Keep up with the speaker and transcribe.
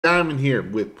Diamond here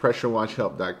with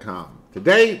PressureWashHelp.com.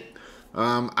 Today,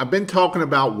 I've been talking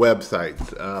about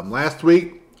websites. Last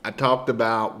week, I talked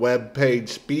about web page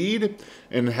speed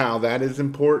and how that is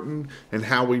important and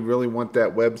how we really want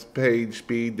that web page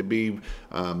speed to be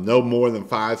no more than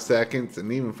 5 seconds,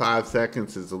 and even 5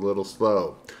 seconds is a little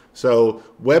slow. So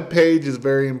web page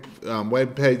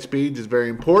speed is very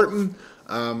important.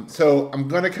 So I'm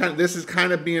going to this is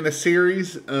kind of being a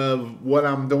series of what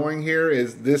I'm doing here.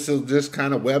 This is just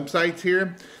kind of websites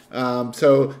here.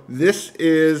 So this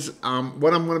is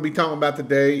what I'm going to be talking about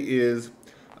today is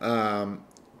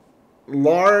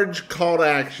large call to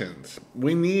actions.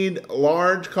 We need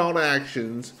large call to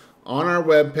actions on our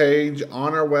web page,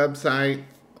 on our website,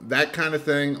 that kind of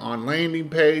thing, on landing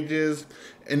pages.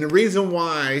 And the reason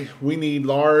why we need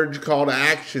large call to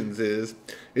actions is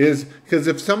because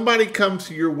if somebody comes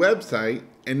to your website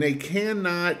and they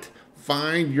cannot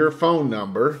find your phone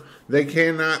number, they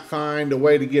cannot find a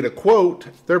way to get a quote,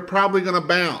 they're probably going to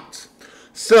bounce.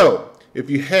 So if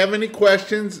you have any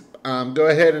questions, go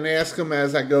ahead and ask them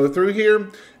as I go through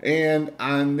here. And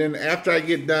then after I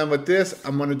get done with this,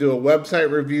 I'm going to do a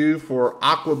website review for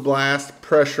Aqua Blast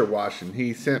pressure washing.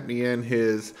 He sent me in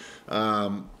his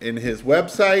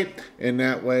website, and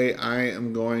that way I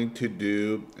am going to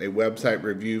do a website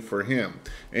review for him.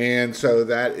 And so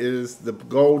that is the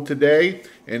goal today,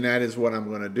 and that is what I'm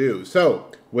going to do. So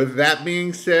with that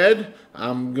being said,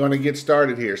 I'm going to get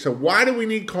started here. So why do we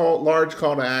need large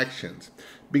call to actions?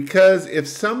 Because if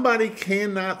somebody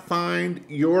cannot find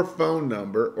your phone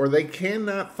number, or they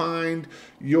cannot find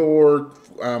your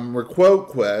quote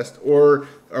quest, or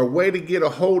a way to get a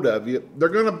hold of you, they're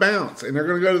going to bounce and they're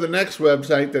going to go to the next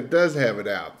website that does have it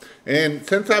out. And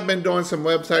since I've been doing some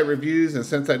website reviews, and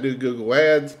since I do Google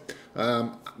Ads,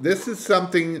 this is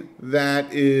something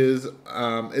that is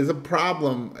a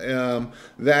problem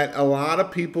that a lot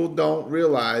of people don't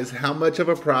realize how much of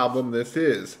a problem this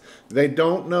is. They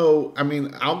don't know. I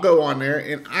mean, I'll go on there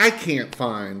and I can't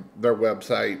find their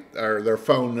website or their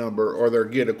phone number or their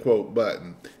get a quote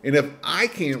button. And if I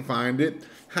can't find it,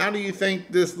 how do you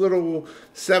think this little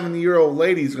 70-year-old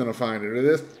lady is going to find it?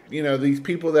 Or these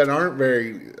people that aren't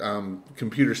very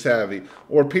computer savvy,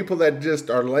 or people that just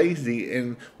are lazy.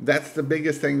 And that's the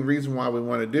biggest thing. The reason why we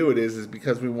want to do it is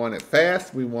because we want it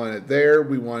fast. We want it there.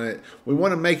 We want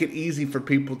to make it easy for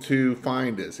people to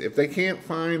find us. If they can't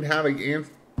find how to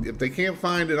answer, if they can't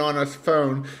find it on us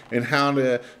phone and how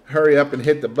to hurry up and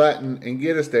hit the button and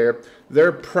get us there,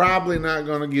 they're probably not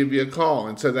going to give you a call.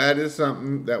 And so that is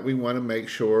something that we want to make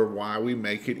sure why we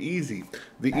make it easy.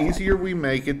 The easier we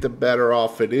make it, the better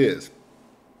off it is.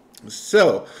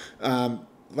 So,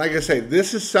 like I say,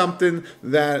 this is something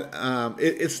that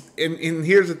and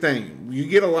here's the thing. You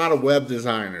get a lot of web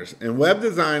designers, and web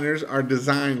designers are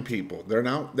design people.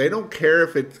 They don't care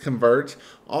if it converts.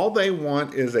 All they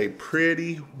want is a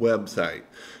pretty website.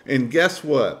 And guess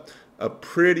what? A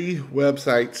pretty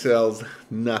website sells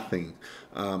nothing.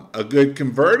 A good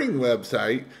converting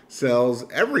website sells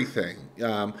everything.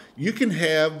 You can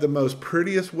have the most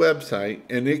prettiest website,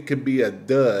 and it could be a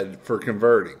dud for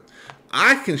converting.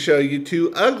 I can show you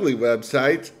 2 ugly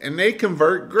websites and they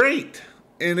convert great.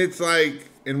 And it's like,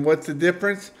 and what's the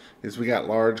difference? Is we got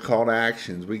large call to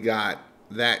actions. We got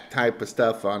that type of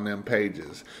stuff on them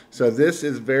pages. So this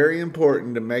is very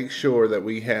important to make sure that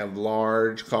we have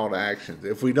large call to actions.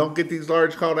 If we don't get these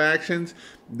large call to actions,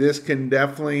 this can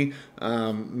definitely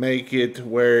make it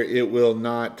where it will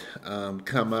not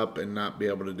come up and not be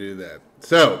able to do that.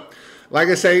 So, like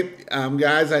I say,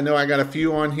 guys, I know I got a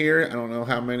few on here. I don't know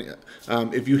how many.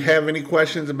 If you have any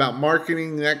questions about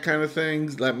marketing, that kind of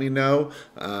things, let me know.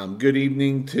 Good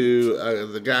evening to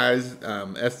the guys, I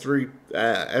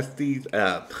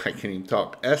can't even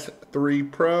talk,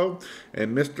 S3 Pro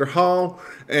and Mr. Hall.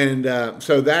 And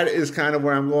so that is kind of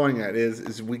where I'm going at,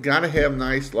 is we got to have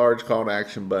nice large call to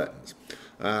action buttons.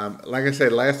 Like I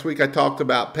said, last week I talked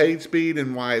about page speed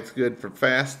and why it's good for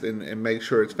fast and make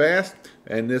sure it's fast.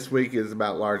 And this week is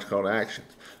about large call to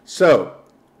actions. So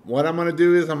what I'm going to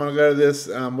do is I'm going to go to this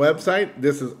website.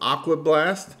 This is Aqua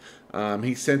Blast.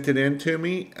 He sent it in to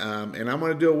me, and I'm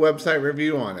going to do a website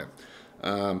review on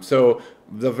it. So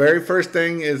the very first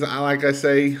thing is, like I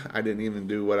say, I didn't even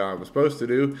do what I was supposed to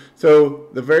do. So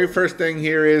the very first thing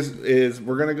here is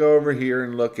we're going to go over here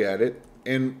and look at it.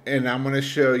 And I'm going to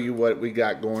show you what we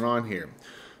got going on here.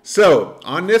 So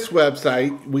on this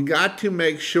website, we got to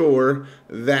make sure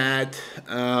that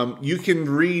you can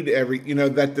read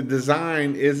that the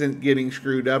design isn't getting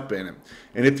screwed up in it.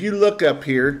 And if you look up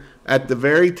here at the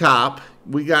very top,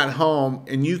 we got home,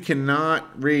 and you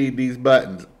cannot read these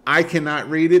buttons. I cannot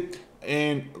read it.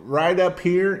 And right up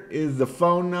here is the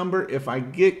phone number. If I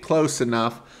get close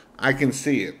enough, I can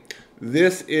see it.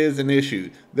 This is an issue.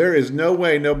 There is no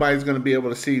way nobody's going to be able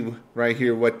to see right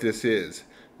here what this is.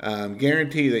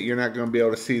 Guarantee that you're not going to be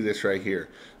able to see this right here.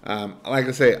 Like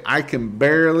I say, I can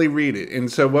barely read it.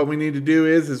 And so what we need to do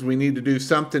is we need to do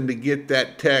something to get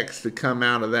that text to come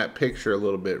out of that picture a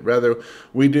little bit. Whether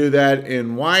we do that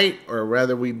in white or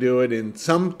whether we do it in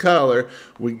some color,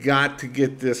 we got to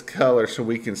get this color so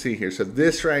we can see here. So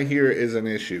this right here is an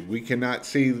issue. We cannot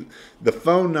see the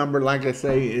phone number, like I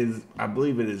say, is, I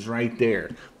believe it is right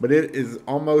there. But it is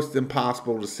almost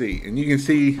impossible to see. And you can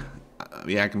see,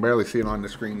 yeah, I can barely see it on the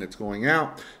screen that's going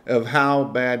out, of how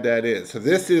bad that is. So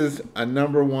this is a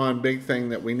number one big thing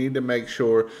that we need to make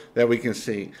sure that we can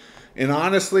see. And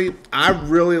honestly, I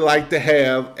really like to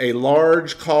have a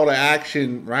large call to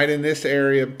action right in this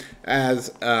area as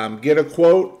get a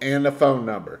quote and a phone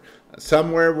number.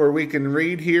 Somewhere where we can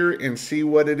read here and see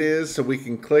what it is so we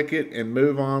can click it and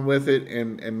move on with it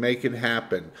and make it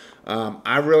happen.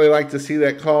 I really like to see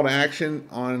that call to action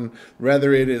on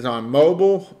whether it is on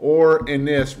mobile or in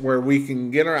this where we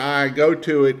can get our eye, go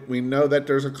to it. We know that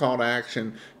there's a call to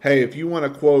action. Hey, if you want a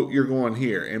quote, you're going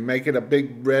here, and make it a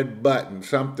big red button,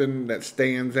 something that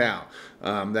stands out.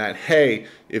 That, hey,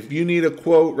 if you need a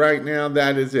quote right now,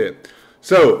 that is it.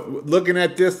 So looking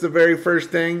at this, the very first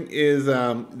thing is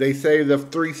they say the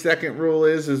 3-second rule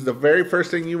is the very first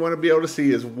thing you want to be able to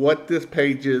see is what this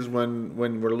page is when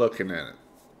we're looking at it.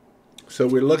 So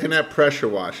we're looking at pressure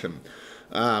washing.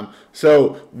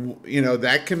 So, you know,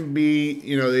 that can be,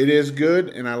 you know, it is good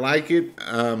and I like it.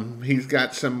 He's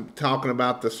got some talking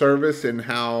about the service and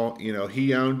how, you know,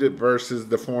 he owned it versus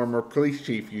the former police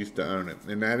chief used to own it.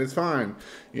 And that is fine,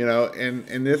 you know, and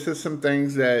this is some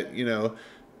things that, you know,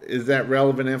 is that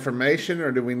relevant information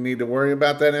or do we need to worry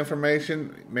about that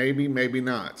information? Maybe, maybe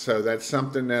not. So that's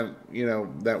something that, you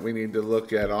know, that we need to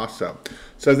look at also.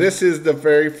 So this is the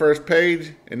very first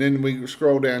page, and then we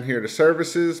scroll down here to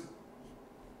services.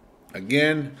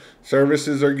 Again,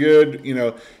 services are good. You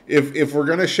know, if we're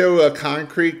going to show a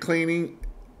concrete cleaning,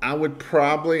 I would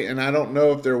probably, and I don't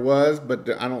know if there was, but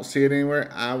I don't see it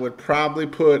anywhere, I would probably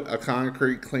put a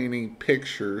concrete cleaning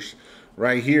pictures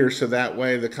right here, so that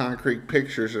way the concrete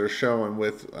pictures are showing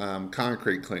with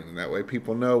concrete cleaning. That way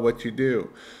people know what you do.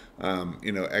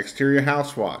 You know, exterior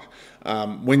house wash.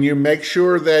 When you make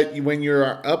sure that when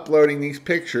you're uploading these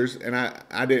pictures, and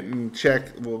I didn't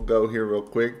check, we'll go here real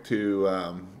quick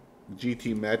to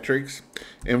GT metrics,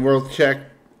 and we'll check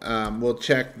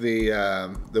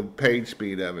the page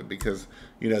speed of it, because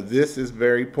you know this is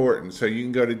very important. So you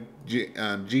can go to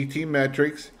GT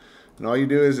metrics, and all you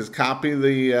do is copy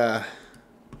the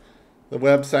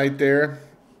website there,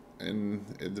 and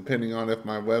depending on if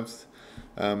my web's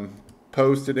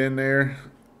posted in there,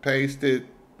 paste it,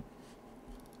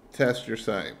 test your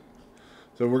site.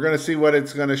 So we're going to see what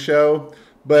it's going to show.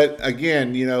 But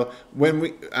again, you know, when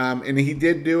we and he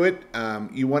did do it,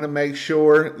 you want to make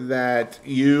sure that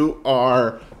you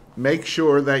are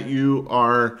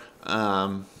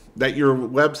that your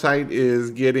website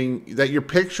is getting, that your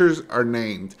pictures are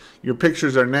named. Your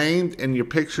pictures are named and your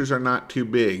pictures are not too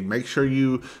big. Make sure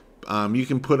you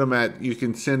can put them you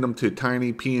can send them to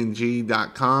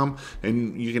tinypng.com,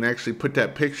 and you can actually put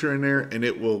that picture in there and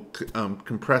it will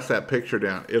compress that picture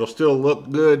down. It'll still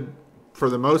look good for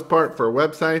the most part for a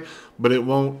website, but it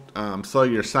won't slow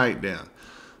your site down.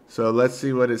 So let's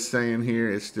see what it's saying here.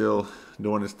 It's still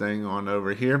doing its thing on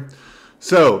over here.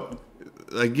 So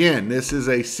again, this is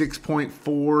a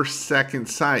 6.4 second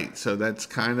site. So that's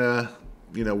kind of,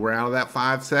 you know, we're out of that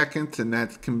 5 seconds, and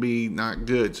that can be not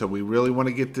good. So we really want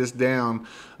to get this down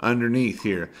underneath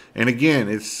here. And again,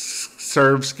 it's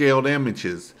serve scaled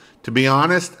images. To be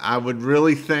honest, I would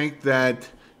really think that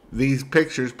these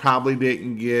pictures probably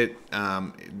didn't get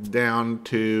down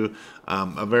to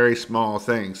a very small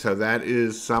thing. So that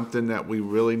is something that we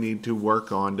really need to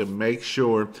work on to make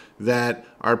sure that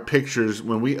our pictures,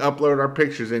 when we upload our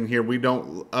pictures in here, we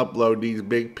don't upload these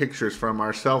big pictures from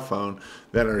our cell phone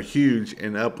that are huge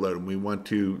and upload them. We want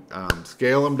to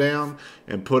scale them down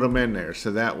and put them in there,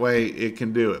 so that way it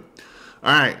can do it.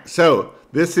 All right, so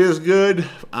this is good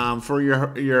for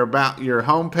your about your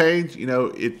homepage. You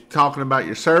know, it's talking about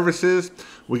your services.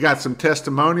 We got some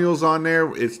testimonials on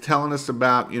there. It's telling us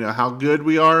about, you know, how good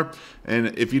we are.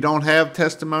 And if you don't have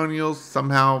testimonials,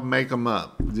 somehow make them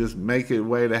up. Just make it a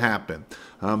way to happen.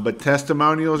 But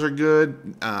testimonials are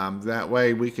good. That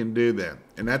way we can do that.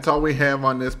 And that's all we have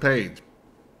on this page.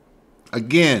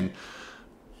 Again,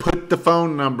 put the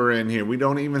phone number in here. We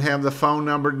don't even have the phone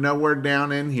number nowhere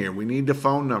down in here. We need the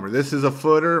phone number. This is a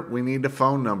footer. We need the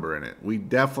phone number in it. We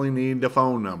definitely need the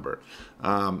phone number.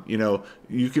 You know,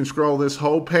 you can scroll this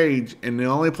whole page, and the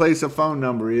only place a phone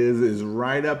number is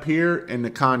right up here in the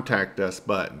contact us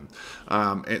button.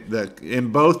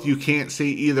 In both, you can't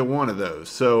see either one of those.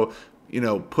 So, you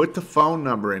know, put the phone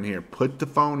number in here. Put the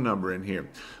phone number in here.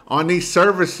 On these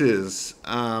services,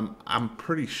 I'm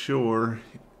pretty sure,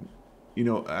 you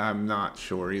know, I'm not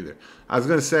sure either. I was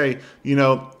going to say, you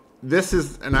know, this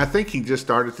is, and I think he just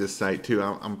started this site too.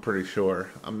 I'm pretty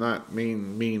sure. I'm not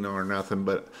mean or nothing,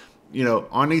 but you know,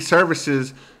 on these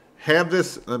services, have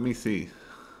this. Let me see.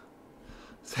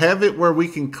 Have it where we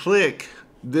can click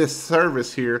this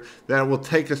service here that will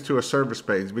take us to a service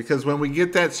page. Because when we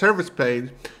get that service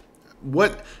page,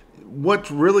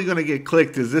 what's really going to get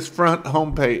clicked is this front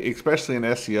homepage, especially in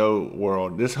SEO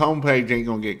world. This homepage ain't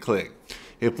going to get clicked.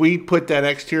 If we put that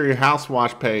exterior house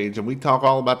wash page and we talk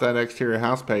all about that exterior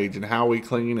house page and how we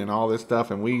clean and all this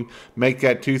stuff, and we make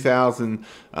that 2,000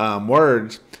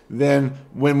 words, then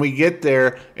when we get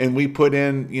there and we put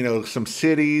in, you know, some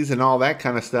cities and all that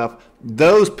kind of stuff,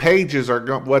 those pages are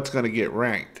what's going to get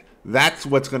ranked. That's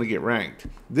what's going to get ranked.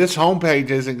 This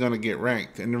homepage isn't going to get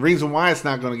ranked. And the reason why it's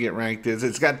not going to get ranked is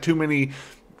it's got too many,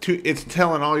 it's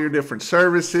telling all your different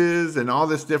services and all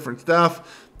this different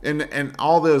stuff. And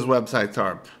all those websites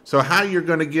are. So how you're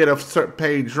going to get a certain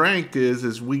page ranked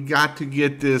is we got to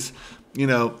get this, you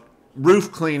know,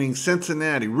 roof cleaning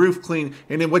Cincinnati, roof clean.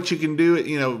 And then what you can do,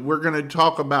 you know, we're going to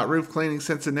talk about roof cleaning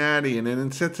Cincinnati. And then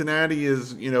in Cincinnati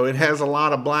is, you know, it has a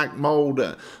lot of black mold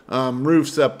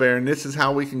roofs up there. And this is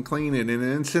how we can clean it. And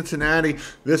in Cincinnati,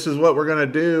 this is what we're going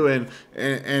to do.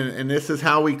 And this is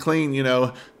how we clean, you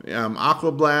know.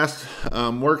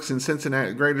 Aquablast works in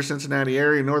Cincinnati, greater Cincinnati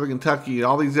area, northern Kentucky,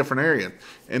 all these different areas.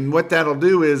 And what that'll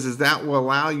do is that will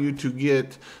allow you to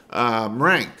get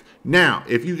ranked. Now,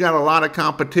 if you got a lot of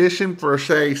competition for,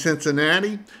 say,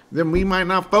 Cincinnati, then we might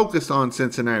not focus on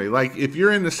Cincinnati. Like, if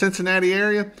you're in the Cincinnati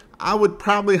area, I would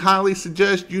probably highly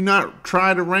suggest you not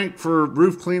try to rank for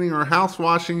roof cleaning or house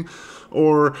washing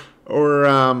or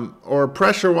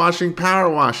pressure washing, power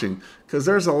washing, because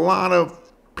there's a lot of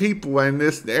people in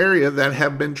this area that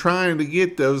have been trying to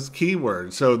get those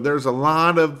keywords. So there's a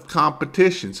lot of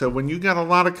competition. So when you got a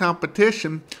lot of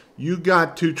competition, you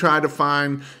got to try to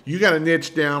find, you got to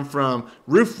niche down from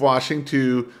roof washing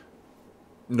to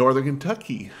northern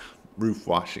Kentucky roof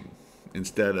washing.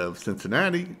 Instead of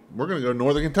Cincinnati, we're going to go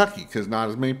northern Kentucky because not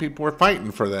as many people are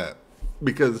fighting for that,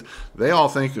 because they all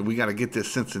think that we got to get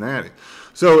this Cincinnati.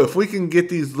 So if we can get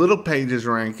these little pages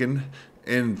ranking,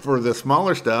 and for the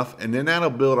smaller stuff, and then that'll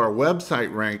build our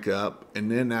website rank up, and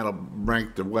then that'll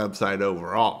rank the website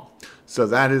overall. So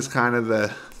that is kind of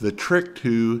the trick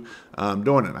to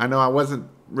doing it. I know I wasn't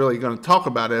really going to talk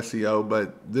about SEO,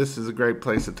 but this is a great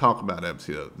place to talk about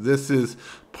SEO. This is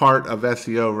part of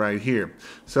SEO right here.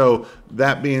 So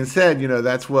that being said, you know,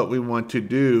 that's what we want to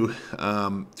do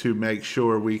to make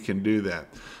sure we can do that.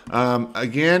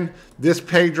 Again, this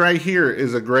page right here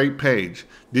is a great page.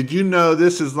 Did you know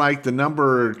this is like the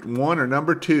number 1 or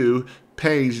number 2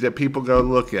 page that people go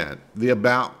look at? The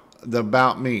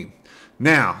about me.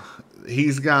 Now,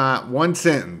 he's got one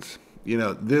sentence. You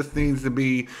know, this needs to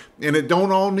be, and it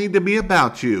don't all need to be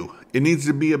about you. It needs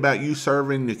to be about you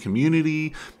serving the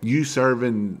community, you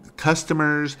serving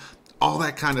customers, all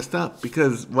that kind of stuff.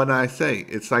 Because what I say,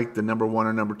 it's like the number 1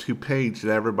 or number 2 page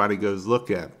that everybody goes look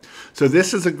at. So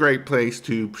this is a great place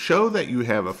to show that you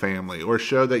have a family or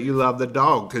show that you love the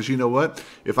dog. Because you know what?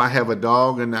 If I have a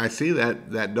dog and I see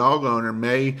that dog owner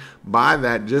may buy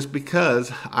that just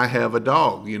because I have a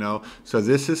dog, you know. So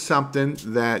this is something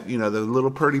that, you know, the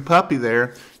little pretty puppy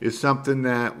there is something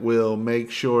that will make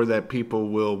sure that people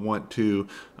will want to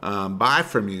buy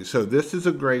from you. So this is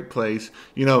a great place,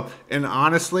 you know. And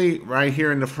honestly, right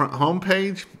here in the front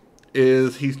homepage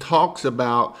is he talks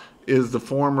about is the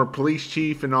former police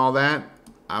chief and all that.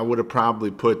 I would have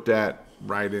probably put that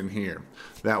right in here.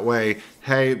 That way,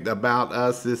 hey, about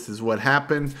us, this is what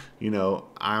happened. You know,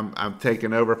 I'm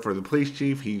taking over for the police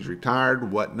chief. He's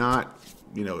retired, whatnot.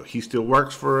 You know, he still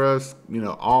works for us. You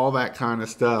know, all that kind of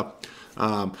stuff.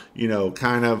 You know,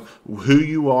 kind of who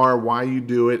you are, why you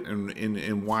do it,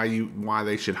 and why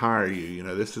they should hire you. You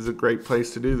know, this is a great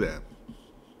place to do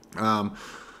that.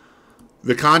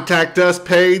 The contact us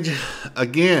page,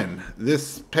 again,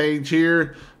 this page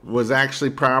here was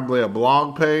actually probably a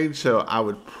blog page, so I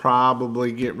would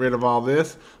probably get rid of all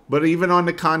this. But even on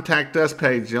the contact us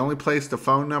page, the only place the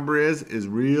phone number is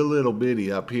real little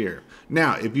bitty up here.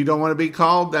 Now, if you don't want to be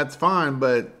called, that's fine,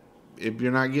 but if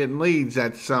you're not getting leads,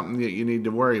 that's something that you need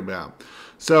to worry about.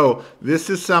 So this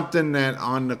is something that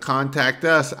on the contact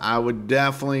us, I would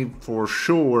definitely for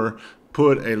sure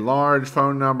put a large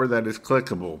phone number that is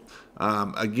clickable.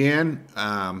 Again,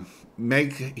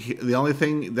 the only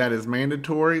thing that is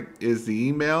mandatory is the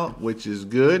email, which is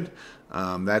good.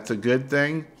 That's a good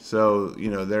thing. So,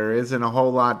 there isn't a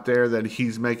whole lot there that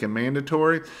he's making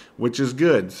mandatory, which is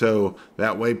good. So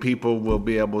that way people will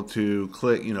be able to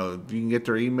click, if you can get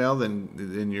their email,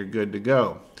 then you're good to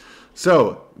go.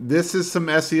 So this is some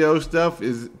SEO stuff.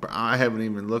 I haven't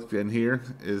even looked in here.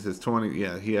 Is his 20?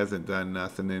 Yeah, he hasn't done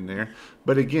nothing in there.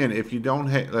 But again, if you don't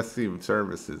have, let's see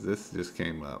services. This just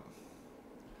came up.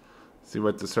 See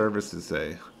what the services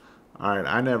say. All right,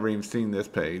 I never even seen this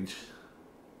page.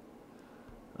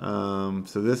 So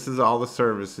this is all the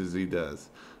services he does.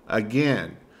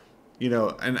 Again,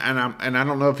 and I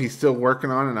don't know if he's still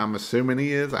working on it. I'm assuming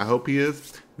he is. I hope he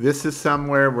is. This is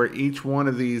somewhere where each one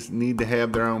of these need to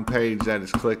have their own page that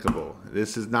is clickable.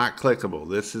 This is not clickable.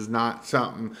 This is not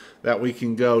something that we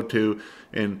can go to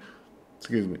and,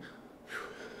 excuse me,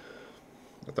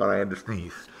 I thought I had to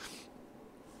sneeze.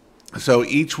 So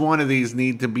each one of these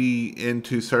need to be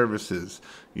into services.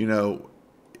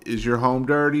 Is your home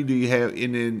dirty? Do you have,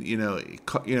 and then,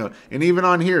 and even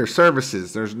on here,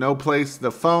 services, there's no place,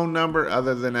 the phone number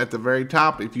other than at the very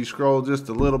top. If you scroll just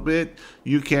a little bit,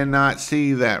 you cannot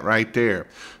see that right there.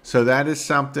 So that is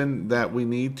something that we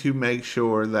need to make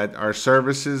sure that our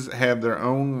services have their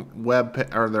own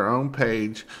or their own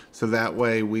page. So that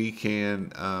way we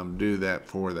can do that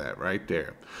for that right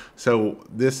there. So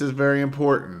this is very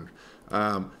important.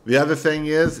 The other thing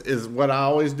is what I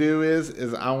always do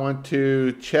is I want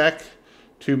to check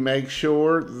to make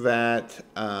sure that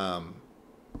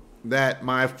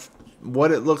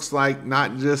what it looks like,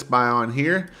 not just by on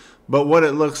here, but what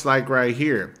it looks like right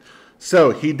here.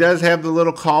 So he does have the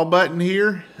little call button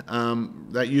here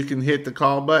that you can hit the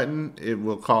call button. It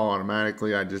will call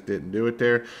automatically. I just didn't do it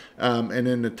there. And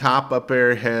then the top up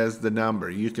there has the number.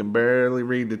 You can barely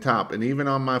read the top. And even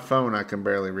on my phone, I can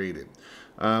barely read it.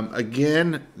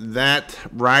 Again, that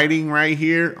writing right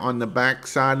here on the back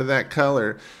side of that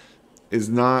color is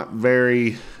not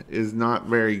very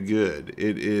good.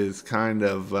 It is kind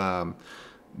of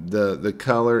the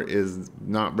color is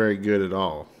not very good at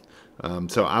all.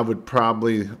 So I would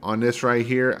probably, on this right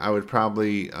here, I would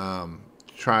probably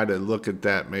try to look at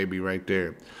that maybe right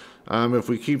there. If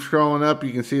we keep scrolling up,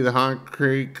 you can see the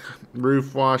concrete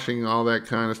roof washing, all that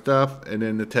kind of stuff, and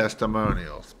then the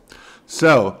testimonials.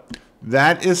 So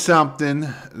that is something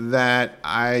that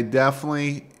I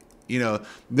definitely,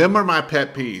 them are my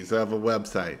pet peeves of a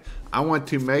website. I want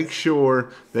to make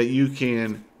sure that you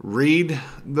can read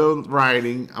the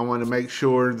writing. I want to make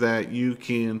sure that you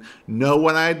can know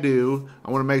what I do. I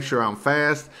want to make sure I'm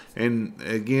fast. And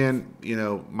again,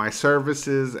 my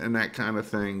services and that kind of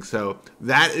thing. So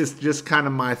that is just kind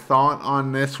of my thought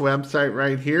on this website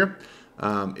right here.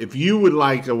 If you would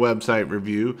like a website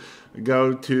review,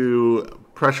 go to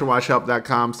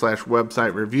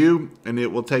pressurewashhelp.com/website review, and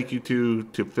it will take you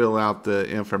to fill out the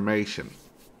information.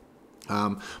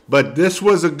 But this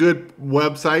was a good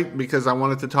website because I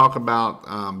wanted to talk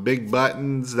about big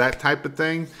buttons, that type of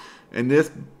thing. And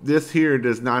this here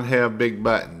does not have big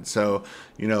buttons. So,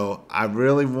 I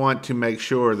really want to make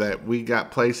sure that we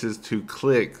got places to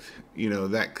click,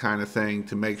 that kind of thing,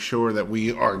 to make sure that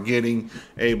we are getting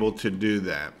able to do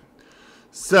that.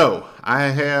 So I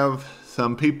have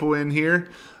some people in here.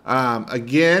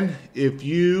 Again, if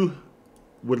you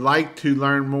would like to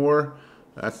learn more,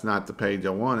 that's not the page I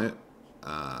wanted.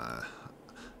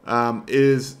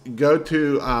 Is go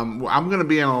to, I'm going to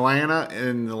be in Atlanta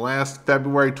in the last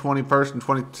February 21st and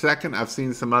 22nd. I've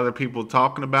seen some other people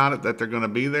talking about it, that they're going to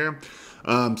be there.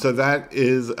 So that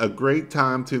is a great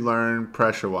time to learn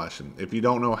pressure washing. If you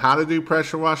don't know how to do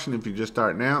pressure washing, if you're just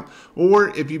starting out,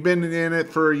 or if you've been in it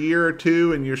for a year or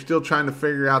two and you're still trying to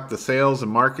figure out the sales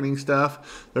and marketing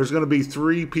stuff, there's going to be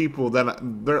 3 people that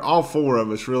they're all 4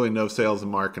 of us really know sales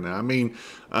and marketing. I mean,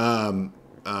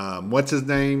 what's his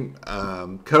name?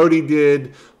 Cody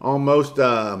did almost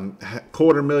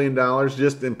 $250,000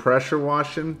 just in pressure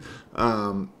washing.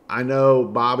 I know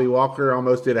Bobby Walker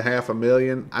almost did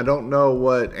 $500,000. I don't know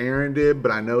what Aaron did, but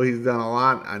I know he's done a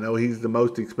lot. I know he's the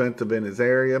most expensive in his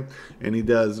area, and he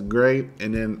does great.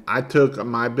 And then I took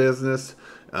my business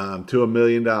to $1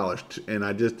 million, and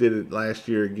I just did it last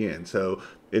year again. So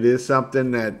it is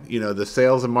something that, the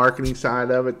sales and marketing side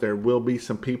of it, there will be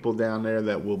some people down there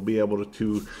that will be able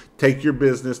to take your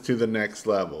business to the next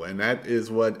level. And that is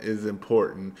what is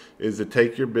important, is to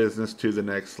take your business to the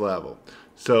next level.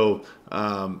 So,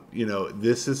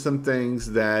 this is some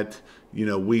things that,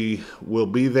 we will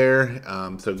be there.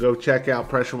 So go check out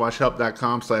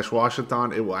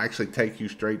pressurewashhelp.com/washathon. It will actually take you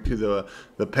straight to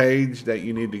the page that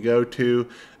you need to go to.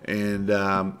 And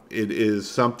it is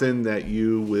something that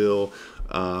you will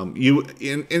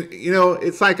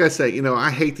It's like I say,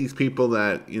 I hate these people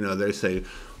that, they say,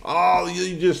 oh,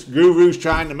 you just gurus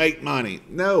trying to make money.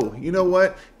 No, you know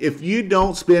what? If you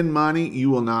don't spend money, you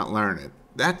will not learn it.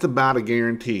 That's about a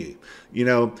guarantee.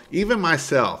 Even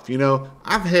myself,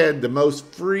 I've had the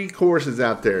most free courses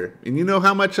out there. And you know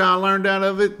how much I learned out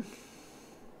of it?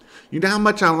 You know how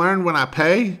much I learned when I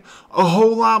pay? A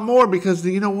whole lot more, because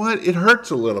you know what? It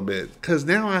hurts a little bit, because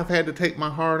now I've had to take my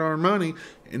hard-earned money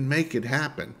and make it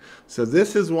happen. So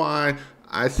this is why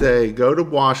I say go to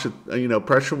Washathon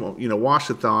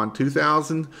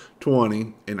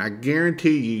 2020, and I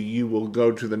guarantee you will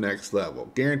go to the next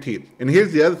level. Guarantee it. And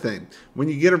here's the other thing. When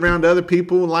you get around other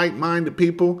people, like-minded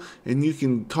people, and you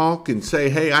can talk and say,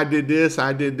 hey, I did this,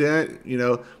 I did that,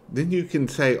 then you can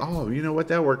say, oh, you know what,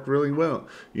 that worked really well.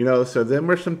 So then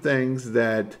there's some things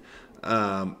that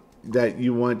that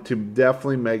you want to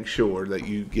definitely make sure that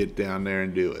you get down there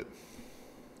and do it.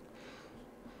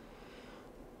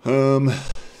 So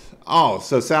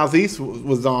Southeast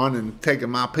was on and taking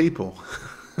my people.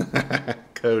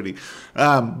 Cody.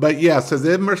 But yeah, so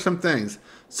then there's some things.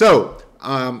 So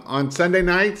on Sunday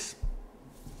nights,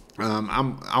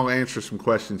 I'll answer some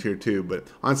questions here too, but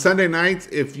on Sunday nights,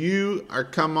 if you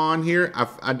come on here,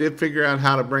 I did figure out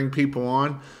how to bring people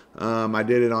on. I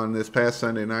did it on this past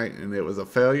Sunday night, and it was a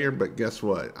failure, but guess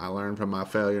what? I learned from my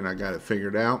failure, and I got it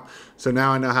figured out. So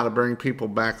now I know how to bring people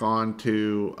back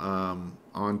onto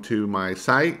my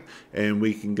site, and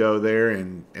we can go there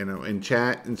and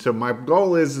chat. And so my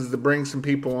goal is to bring some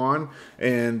people on,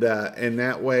 and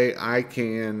that way I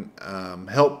can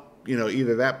help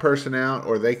either that person out,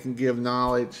 or they can give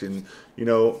knowledge. And I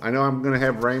know I'm going to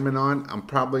have Raymond on. I'm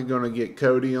probably going to get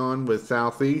Cody on with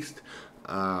Southeast.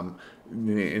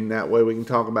 And that way we can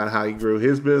talk about how he grew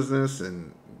his business,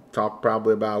 and talk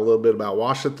probably about a little bit about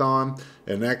Washathon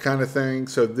and that kind of thing.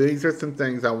 So these are some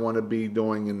things I want to be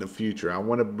doing in the future. I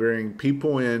want to bring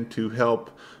people in to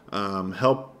help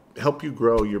you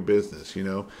grow your business.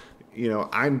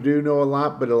 I do know a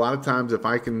lot, but a lot of times if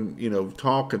I can,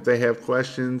 talk, if they have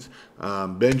questions,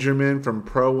 Benjamin from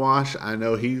Pro Wash, I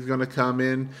know he's going to come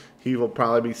in. He will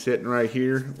probably be sitting right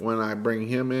here when I bring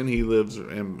him in. He lives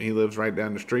right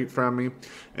down the street from me.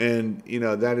 And,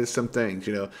 that is some things,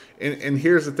 and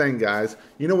here's the thing, guys,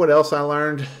 what else I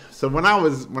learned? So when I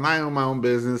owned my own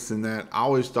business, and that, I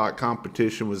always thought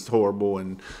competition was horrible,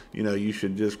 and, you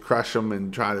should just crush them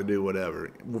and try to do whatever.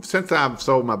 Since I've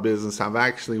sold my business, I've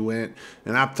actually went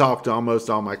and I've talked to almost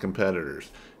all my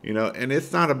competitors. And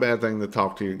it's not a bad thing to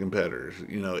talk to your competitors.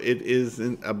 It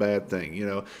isn't a bad thing.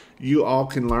 You all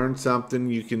can learn something.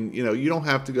 You can, you don't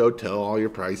have to go tell all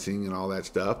your pricing and all that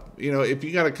stuff. If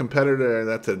you got a competitor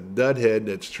that's a dudhead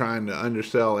that's trying to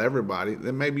undersell everybody,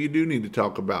 then maybe you do need to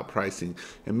talk about pricing.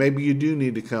 And maybe you do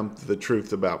need to come to the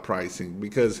truth about pricing,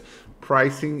 because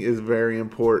pricing is very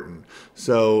important.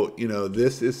 So,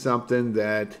 this is something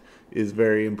that is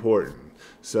very important.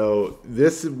 So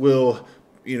this will,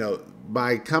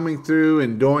 by coming through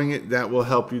and doing it, that will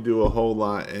help you do a whole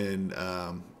lot, and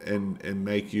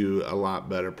make you a lot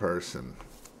better person.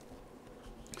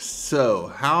 So,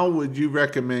 how would you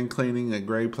recommend cleaning a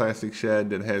gray plastic shed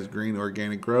that has green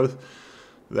organic growth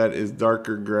that is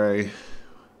darker gray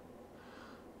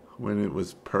when it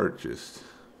was purchased?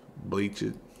 Bleach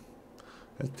it,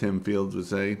 as Tim Fields would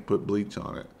say. Put bleach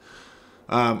on it.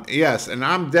 Yes, and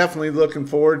I'm definitely looking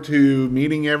forward to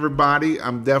meeting everybody.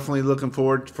 I'm definitely looking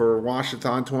forward for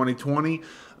Washathon 2020.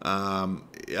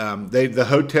 The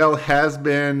hotel has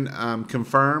been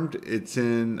confirmed. It's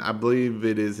I believe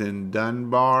it is in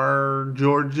Dunbar,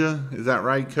 Georgia. Is that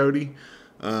right, Cody?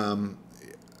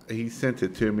 He sent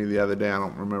it to me the other day. I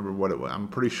don't remember what it was. I'm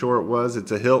pretty sure it was.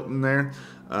 It's a Hilton there.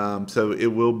 So it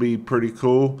will be pretty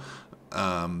cool.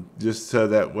 Just so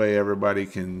that way everybody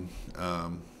can...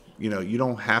 you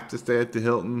don't have to stay at the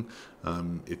Hilton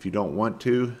if you don't want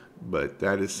to, but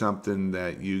that is something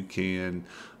that you can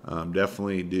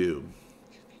definitely do.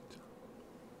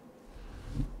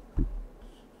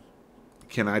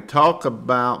 Can I talk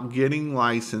about getting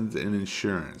licensed and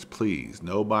insurance, please?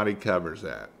 Nobody covers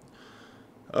that.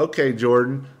 Okay,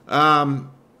 Jordan.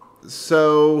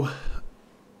 So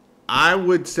I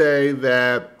would say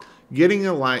that getting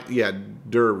a license,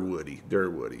 Durwoody,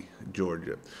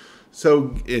 Georgia.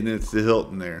 So, and it's the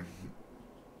Hilton there.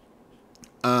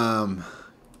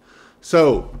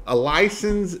 So a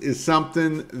license is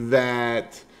something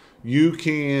that you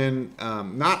can,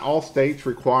 not all states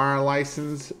require a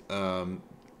license.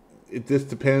 it just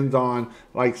depends on,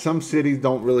 like, some cities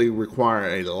don't really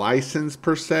require a license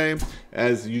per se,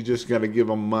 as you just got to give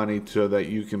them money so that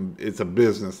you can, it's a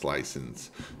business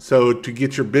license. So to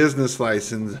get your business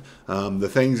license, the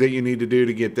things that you need to do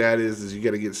to get that is you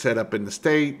got to get set up in the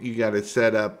state, you got to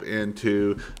set up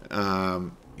into,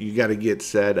 you got to get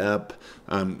set up,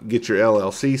 get your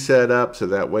LLC set up, so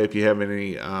that way if you have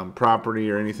any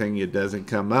property or anything, it doesn't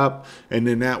come up, and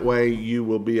then that way you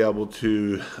will be able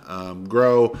to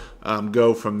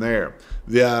go from there.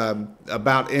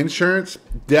 About insurance,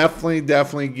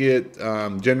 definitely get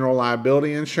general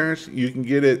liability insurance. You can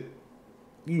get it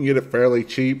fairly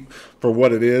cheap for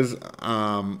what it is.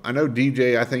 I know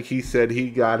DJ, I think he said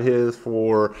he got his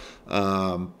for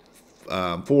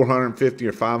 $450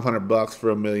 or $500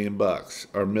 for $1 million or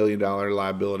 $1 million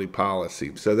liability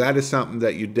policy. So that is something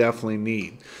that you definitely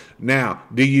need. Now,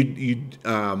 do you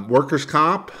workers'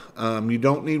 comp? You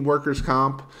don't need workers'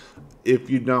 comp. If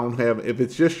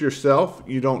it's just yourself,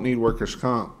 you don't need workers'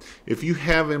 comp. If you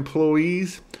have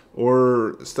employees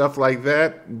or stuff like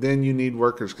that, then you need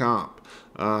workers' comp.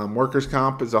 Workers'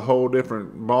 comp is a whole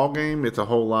different ball game. It's a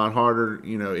whole lot harder.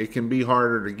 It can be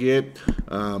harder to get.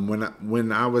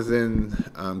 When I was in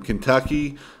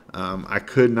Kentucky, I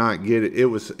could not get it. It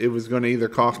was going to either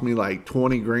cost me like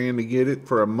 $20,000 to get it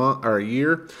for a month or a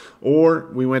year, or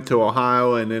we went to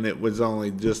Ohio and then it was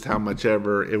only just how much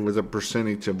ever. It was a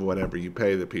percentage of whatever you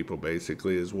pay the people,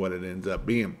 basically, is what it ends up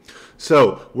being.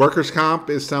 So workers' comp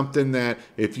is something that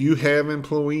if you have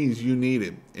employees, you need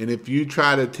it. And if you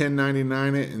try to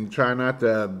 1099 it and try not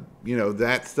to,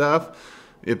 that stuff,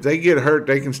 if they get hurt,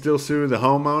 they can still sue the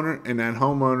homeowner, and that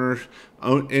homeowner's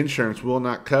insurance will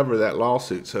not cover that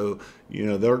lawsuit. So,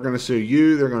 they're going to sue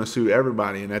you, they're going to sue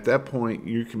everybody, and at that point,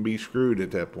 you can be screwed at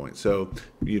that point. So,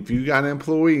 if you got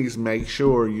employees, make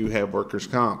sure you have workers'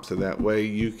 comp, so that way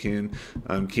you can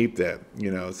keep that,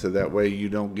 so that way you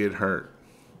don't get hurt.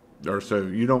 Or so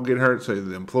you don't get hurt, so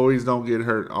the employees don't get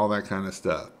hurt, all that kind of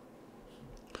stuff.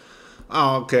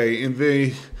 Okay,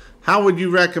 and how would you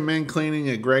recommend cleaning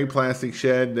a gray plastic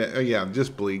shed? Yeah,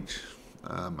 just bleach.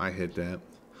 I hit that.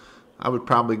 I would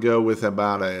probably go with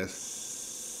about a,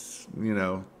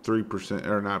 3%,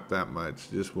 or not that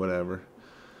much, just whatever.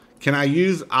 Can I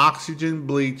use oxygen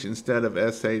bleach instead of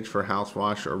SH for house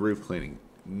wash or roof cleaning?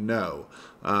 No.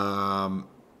 I'm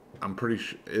pretty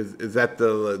sure. Is that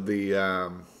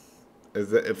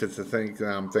if it's the thing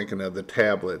I'm thinking of, the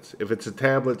tablets? If it's the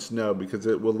tablets, no, because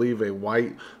it will leave a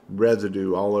white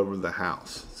residue all over the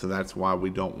house. So that's why we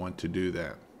don't want to do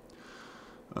that.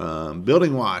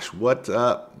 Building wash, what's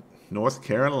up, North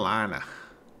Carolina?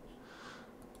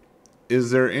 Is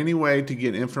there any way to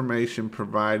get information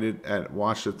provided at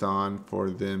Washathon for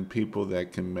them people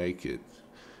that can make it?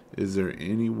 Is there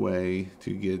any way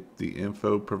to get the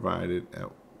info provided at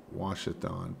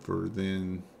Washathon for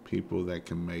then people that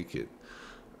can make it?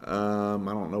 I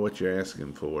don't know what you're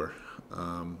asking for.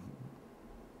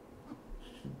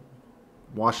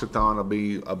 Washathon will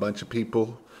be a bunch of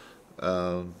people.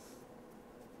 Are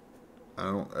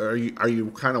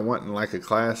you kind of wanting like a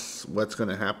class? What's going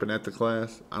to happen at the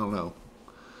class? I don't know.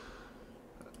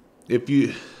 If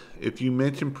you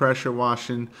mention pressure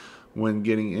washing when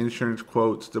getting insurance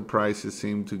quotes, the prices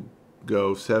seem to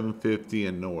go $750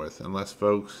 and north, unless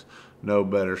folks know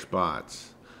better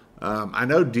spots. I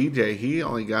know DJ, he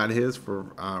only got his for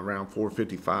around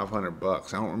 $450,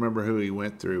 $500. I don't remember who he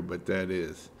went through, but that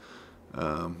is.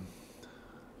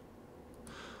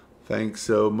 Thanks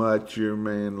so much, your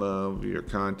man love, your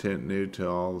content new to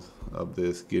all of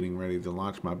this. Getting ready to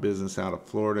launch my business out of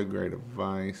Florida. Great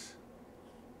advice.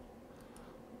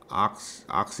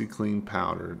 OxyClean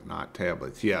powder, not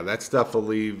tablets. Yeah, that stuff will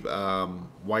leave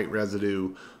white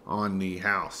residue on the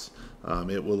house.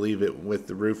 It will leave it with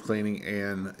the roof cleaning,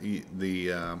 and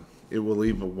it will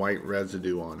leave a white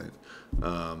residue on it.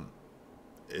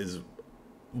 Is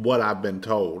what I've been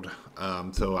told.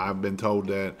 So I've been told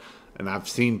that, and I've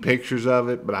seen pictures of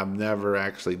it, but I've never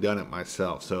actually done it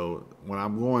myself. So when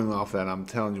I'm going off that, I'm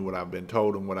telling you what I've been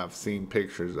told and what I've seen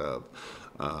pictures of.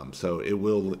 So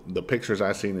the pictures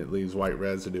I've seen, it leaves white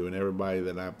residue, and everybody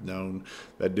that I've known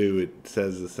that do it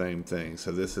says the same thing.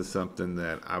 So this is something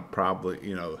that I probably,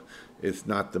 it's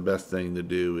not the best thing to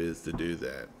do is to do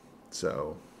that.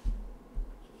 So,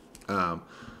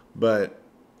 but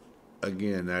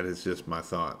again, that is just my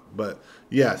thought. But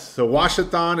yes, so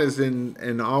Washathon is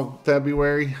in all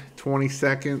February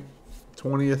 22nd,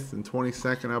 20th and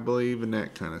 22nd, I believe, and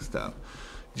that kind of stuff.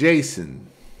 Jason,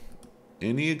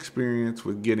 any experience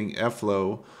with getting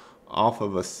F-Flow off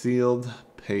of a sealed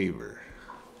paver?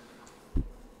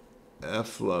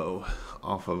 F-Flow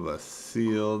off of a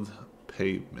sealed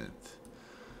pavement.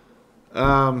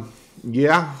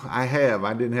 Yeah, I have.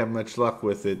 I didn't have much luck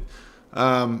with it.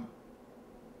 Um,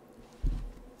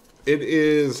 it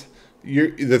is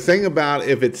the thing about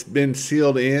if it's been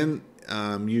sealed in,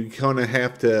 you kind of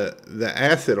have to. The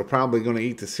acid will probably going to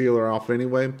eat the sealer off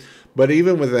anyway. But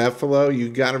even with Effalo, you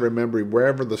got to remember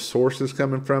wherever the source is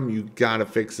coming from, you got to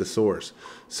fix the source.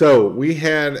 So we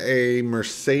had a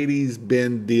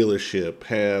Mercedes-Benz dealership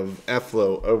have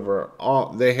Effalo over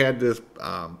all. They had this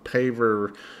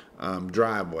paver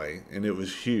driveway, and it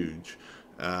was huge,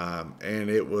 and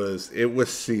it was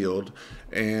sealed,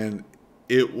 and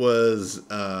it was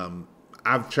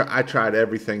I tried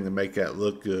everything to make that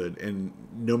look good, and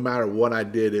no matter what I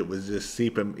did, it was just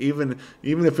seeping. Even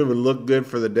if it would look good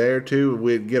for the day or two,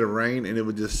 we'd get a rain and it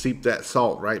would just seep that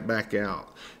salt right back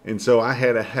out. And so I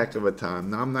had a heck of a time.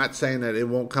 Now I'm not saying that it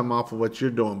won't come off of what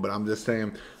you're doing, but I'm just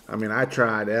saying. I mean, I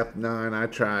tried F9, I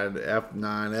tried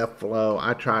F9, F-Flow,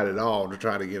 I tried it all to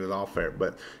try to get it off there.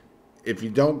 But if you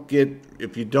don't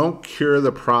cure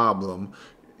the problem,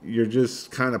 you're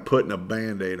just kind of putting a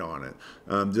band-aid on it.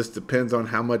 Just depends on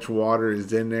how much water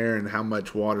is in there and how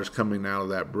much water is coming out of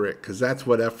that brick, because that's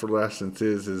what effervescence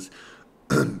is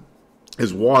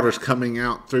is water's coming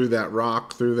out through that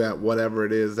rock, through that whatever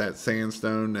it is, that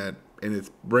sandstone, and it's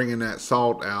bringing that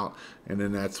salt out, and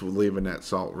then that's leaving that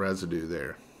salt residue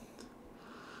there,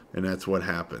 and that's what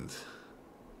happens.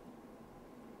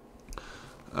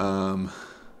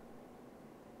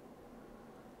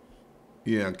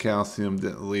 Yeah, calcium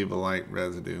didn't leave a light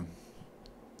residue.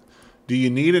 Do you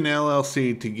need an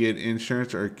LLC to get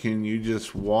insurance, or can you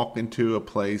just walk into a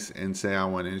place and say, I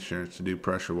want insurance to do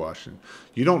pressure washing?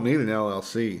 You don't need an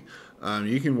LLC.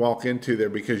 You can walk into there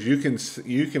because you can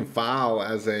file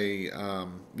as a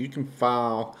you can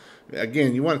file.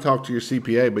 Again, you want to talk to your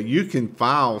CPA, but you can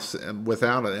file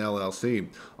without an LLC.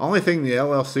 Only thing the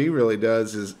LLC really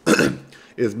does is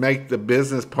is make the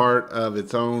business part of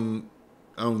its own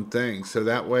thing, so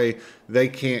that way they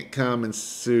can't come and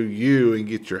sue you and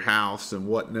get your house and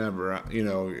whatever,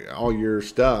 all your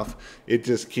stuff. It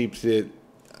just keeps that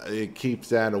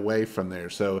away from there.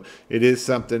 So it is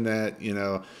something that you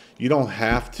don't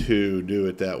have to do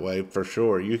it that way for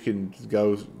sure. You can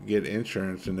go get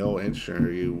insurance and they'll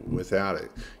insure you without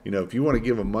it. If you want to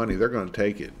give them money, they're going to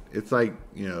take it. It's like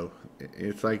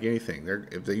it's like anything.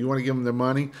 If you want to give them their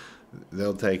money,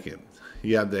 they'll take it.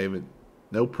 Yeah, David,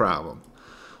 no problem.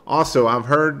 Also, I've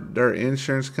heard there are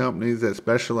insurance companies that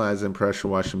specialize in pressure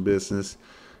washing business.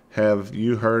 Have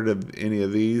you heard of any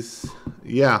of these?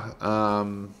 Yeah,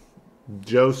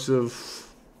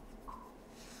 Joseph,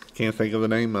 can't think of the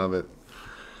name of it.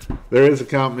 There is a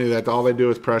company that all they do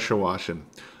is pressure washing.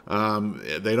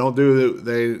 They don't do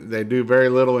they do very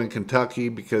little in Kentucky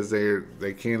because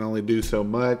they can only do so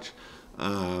much.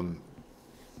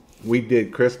 We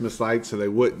did Christmas lights, so they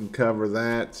wouldn't cover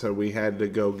that. So we had to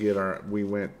go we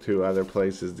went to other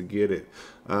places to get it.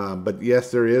 But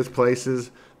yes, there is places.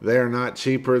 They are not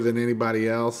cheaper than anybody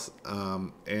else.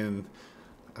 And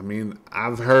I mean,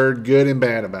 I've heard good and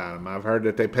bad about them. I've heard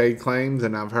that they paid claims,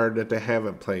 and I've heard that they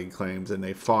haven't paid claims, and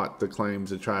they fought the claims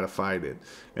to try to fight it.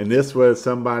 And this was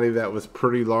somebody that was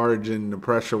pretty large in the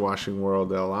pressure washing world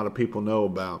that a lot of people know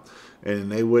about,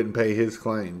 and they wouldn't pay his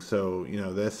claim. So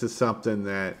this is something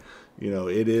that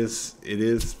it is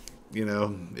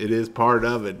part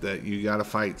of it that you got to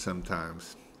fight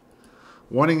sometimes.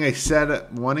 Wanting a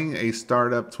startup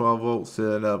 12-volt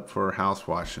setup for house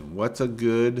washing. What's a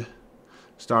good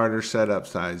starter setup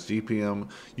size?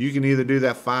 GPM. You can either do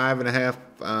that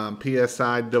 5.5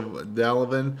 psi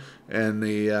Delavan and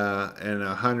the and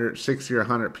 160 or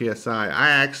 100 psi. I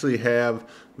actually have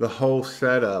the whole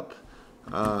setup.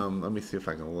 Let me see if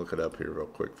I can look it up here real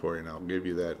quick for you, and I'll give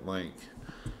you that link.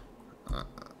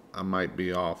 I might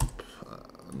be off.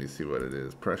 Let me see what it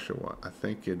is. Pressure wash. I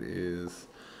think it is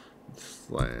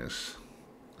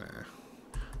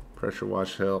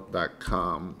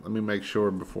pressurewashhelp.com. Let me make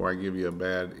sure before I give you a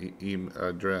bad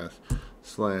address.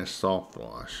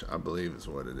 /softwash, I believe is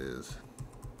what it is.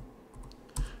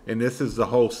 And this is the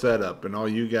whole setup, and all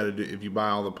you got to do, if you buy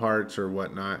all the parts or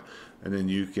whatnot, and then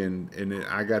you can, and then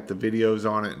I got the videos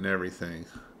on it and everything.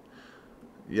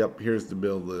 Yep, here's the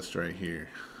build list right here.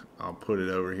 I'll put it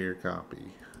over here,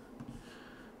 copy.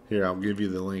 Here, I'll give you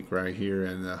the link right here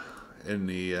in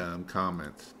the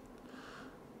comments.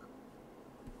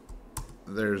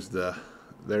 There's the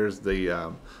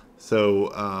whoever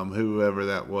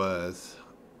that was.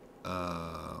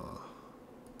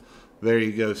 There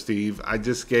you go, Steve. I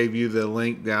just gave you the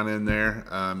link down in there.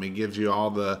 It gives you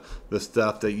all the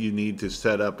stuff that you need to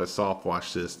set up a soft wash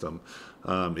system.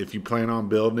 If you plan on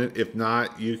building it. If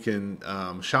not, you can.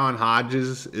 Sean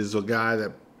Hodges is a guy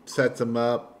that sets them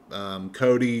up.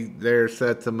 Cody there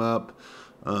sets them up.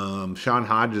 Sean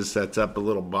Hodges sets up a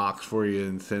little box for you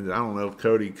and sends it. I don't know if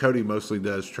Cody mostly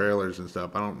does trailers and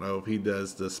stuff. I don't know if he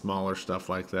does the smaller stuff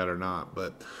like that or not,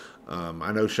 but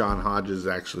I know Sean Hodges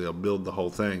actually will build the whole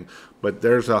thing. But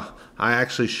I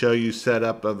actually show you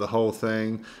setup of the whole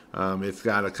thing. It's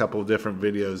got a couple of different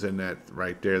videos in that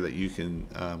right there that you can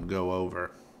go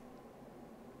over.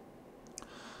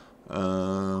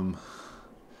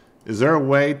 Is there a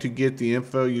way to get the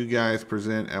info you guys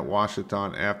present at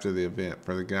Washathon after the event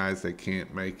for the guys that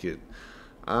can't make it?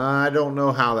 I don't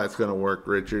know how that's going to work,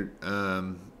 Richard.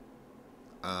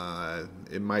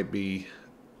 It might be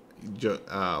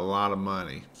a lot of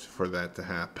money for that to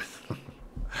happen.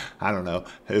 I don't know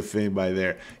if anybody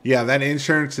there. Yeah, that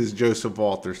insurance is Joseph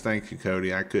Walters. Thank you,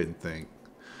 Cody. I couldn't think.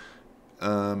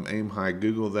 Aim high.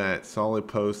 Google that. Solid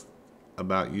post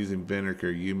about using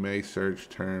vinegar. You may search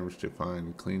terms to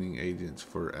find cleaning agents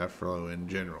for airflow in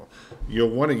general. You'll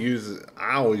want to use.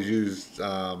 I always use.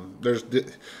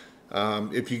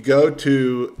 If you go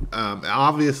to,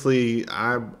 obviously,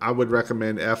 I would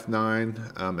recommend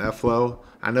F9 F-Flow.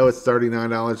 I know it's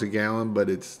 $39 a gallon, but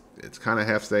it's kind of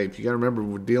half safe. You got to remember,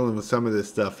 we're dealing with some of this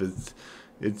stuff.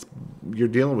 You're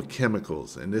dealing with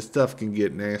chemicals, and this stuff can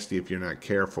get nasty if you're not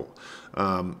careful.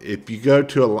 If you go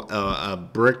to a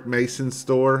brick mason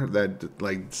store that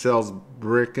like sells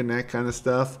brick and that kind of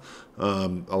stuff,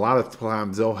 a lot of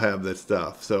times they'll have this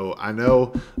stuff. So I know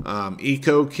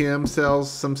EcoChem sells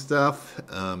some stuff.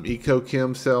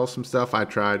 EcoChem sells some stuff. I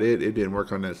tried it. It didn't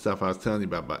work on that stuff I was telling you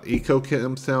about. But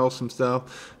EcoChem sells some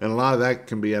stuff, and a lot of that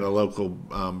can be at a local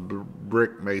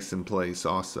brick mason place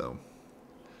also.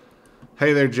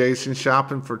 Hey there, Jason.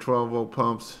 Shopping for 12-volt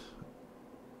pumps.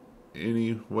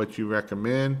 What you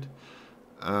recommend?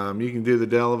 You can do the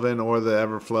Delavan or the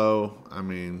Everflow. I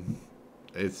mean,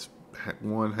 it's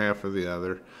one half or the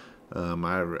other.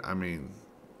 I mean,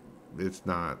 it's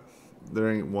not. There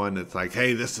ain't one that's like,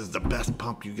 hey, this is the best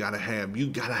pump you gotta have. You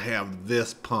gotta have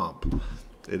this pump.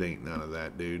 It ain't none of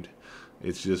that, dude.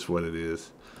 It's just what it is.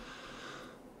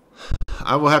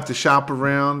 I will have to shop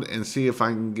around and see if I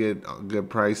can get a good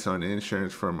price on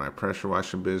insurance for my pressure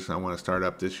washing business I want to start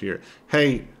up this year.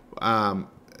 Hey,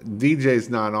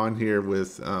 DJ's not on here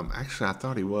with, actually, I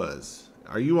thought he was.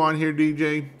 Are you on here,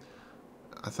 DJ?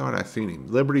 I thought I seen him.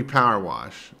 Liberty Power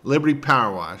Wash.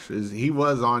 He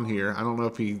was on here. I don't know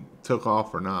if he took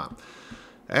off or not.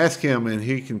 Ask him and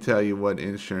he can tell you what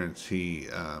insurance he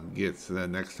gets the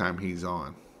next time he's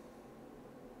on.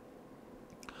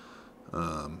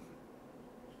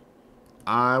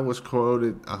 I was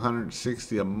quoted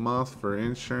 $160 a month for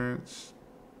insurance.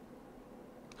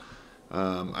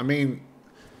 I mean,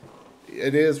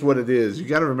 it is what it is. You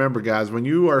got to remember, guys, when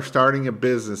you are starting a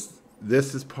business,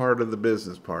 this is part of the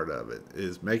business part of it,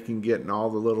 is getting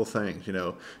all the little things,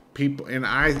 people, and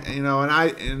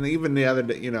and even the other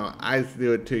day, I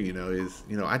do it too,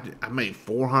 I made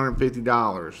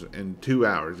 $450 in 2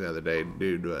 hours the other day,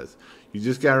 dude was. You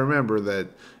just got to remember that,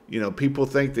 people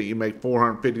think that you make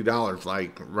 $450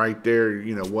 like right there,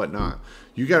 whatnot.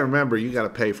 You got to remember, you got to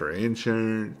pay for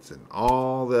insurance and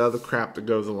all the other crap that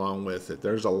goes along with it.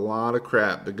 There's a lot of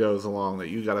crap that goes along that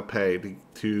you got to pay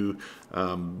to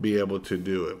be able to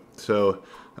do it. So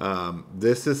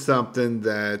this is something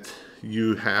that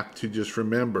you have to just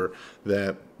remember,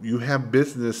 that you have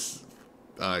business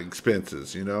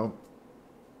expenses,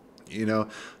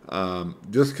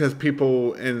 just because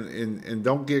people and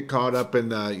don't get caught up in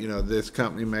this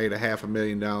company made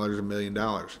 $500,000, $1 million.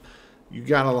 You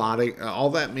got a lot of, all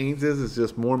that means is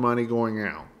just more money going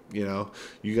out. You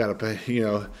got to pay.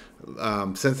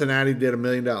 Cincinnati did $1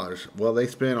 million. Well, they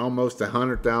spent almost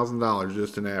 $100,000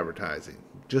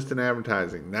 just in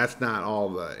advertising. That's not all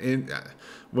the.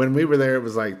 When we were there, it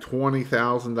was like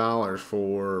 $20,000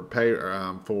 for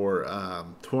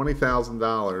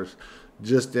 $20,000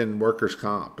 just in workers'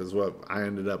 comp is what I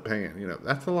ended up paying.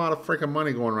 That's a lot of freaking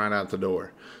money going right out the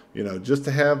door. Just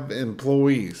to have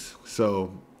employees.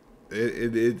 So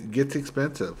it gets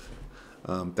expensive.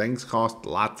 Things cost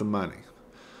lots of money.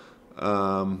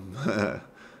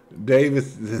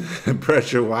 Davis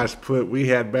pressure wash put, we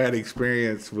had bad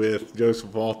experience with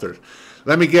Joseph Walters.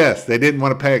 Let me guess, they didn't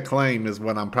want to pay a claim is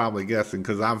what I'm probably guessing,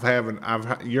 because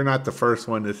you're not the first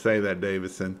one to say that,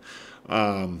 Davison.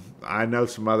 I know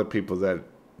some other people that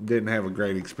didn't have a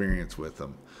great experience with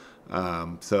them.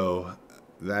 So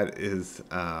that is,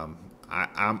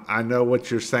 I know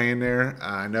what you're saying there.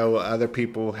 I know other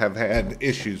people have had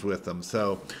issues with them.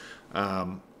 So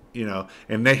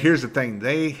And here's the thing,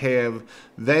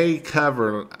 they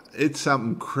cover, it's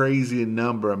something crazy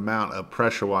amount of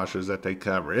pressure washers that they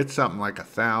cover. It's something like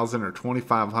 1,000 or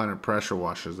 2,500 pressure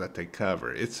washers that they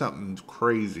cover. It's something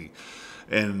crazy.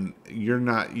 And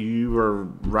you are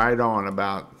right on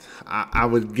about, I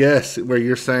would guess where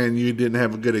you're saying you didn't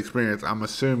have a good experience. I'm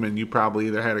assuming you probably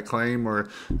either had a claim or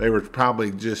they were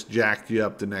probably just jacked you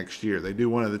up the next year. They do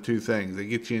one of the two things. They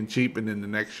get you in cheap, and then the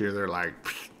next year they're like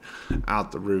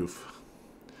out the roof.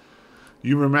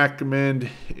 You recommend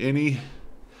any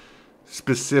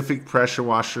specific pressure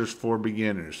washers for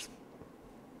beginners?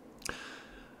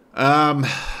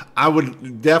 I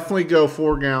would definitely go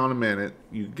 4 gallon a minute.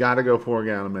 You got to go 4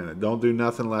 gallon a minute. Don't do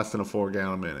nothing less than a 4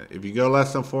 gallon a minute. If you go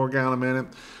less than 4 gallon a minute,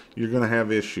 you're going to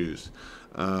have issues.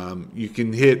 You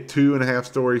can hit 2.5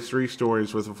 stories, 3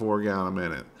 stories with a 4 gallon a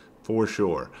minute for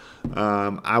sure.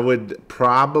 I would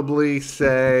probably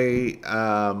say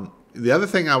the other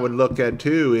thing I would look at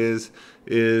too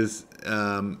is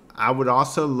I would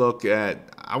also look at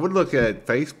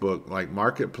Facebook, like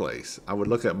Marketplace. I would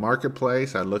look at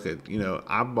Marketplace. I'd look at,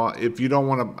 if you don't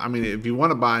want to, if you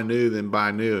want to buy new, then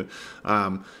buy new.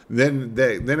 Then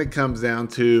it comes down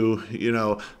to,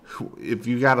 if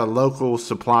you got a local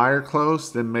supplier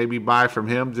close, then maybe buy from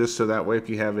him, just so that way if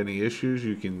you have any issues,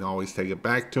 you can always take it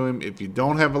back to him. If you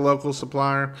don't have a local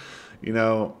supplier, I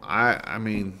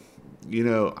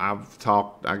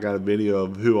got a video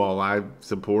of who all I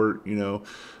support,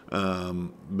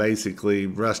 basically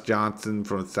Russ Johnson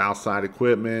from Southside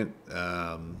Equipment.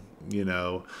 I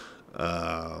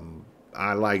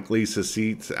like Lisa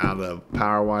Seats out of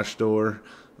Power Wash Store,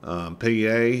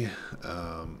 PA.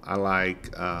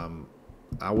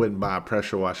 I wouldn't buy a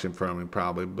pressure washing from him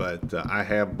probably, but I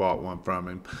have bought one from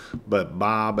him. But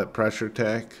Bob at Pressure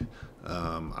Tech,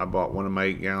 I bought one of my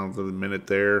 8 gallons of the minute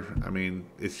there.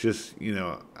 It's just,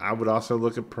 I would also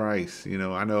look at price.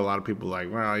 I know a lot of people like,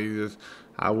 well,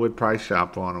 I would price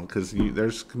shop on them, because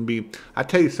I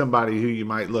tell you somebody who you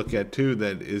might look at too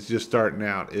that is just starting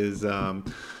out is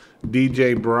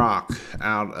DJ Brock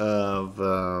out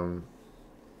of,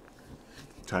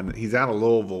 he's out of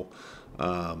Louisville.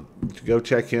 Go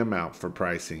check him out for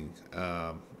pricing.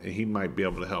 He might be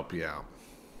able to help you out.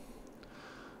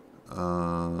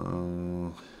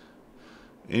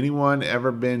 Anyone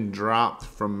ever been dropped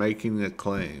from making a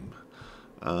claim?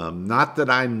 Not that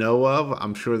I know of.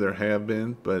 I'm sure there have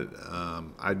been, but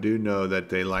I do know that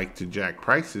they like to jack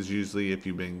prices usually if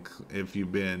you've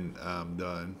been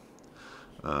done.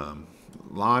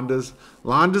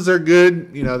 Londas are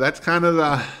good. That's kind of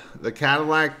the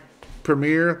Cadillac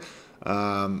Premier.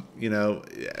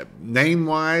 Name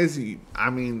wise,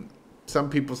 some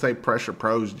people say Pressure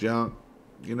Pro's junk.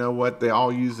 You know what? They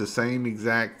all use the same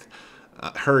exact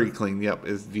Hurry Clean. Yep,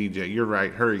 is DJ. You're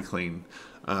right. Hurry Clean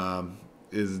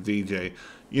is DJ.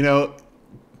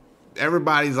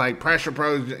 Everybody's like Pressure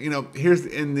Pros. Here's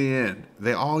in the end,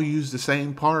 they all use the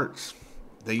same parts.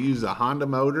 They use a Honda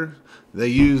motor. They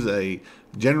use a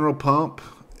general pump,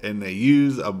 and they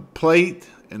use a plate,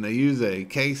 and they use a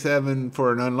K7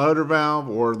 for an unloader valve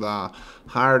or the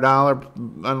higher dollar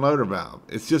unloader valve.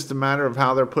 It's just a matter of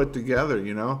how they're put together.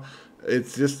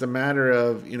 It's just a matter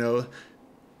of,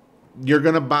 you're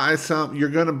going to buy some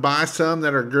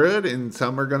that are good, and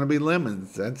some are going to be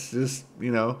lemons. That's just,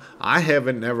 I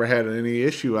haven't never had any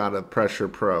issue out of Pressure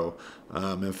Pro.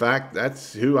 In fact,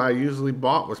 that's who I usually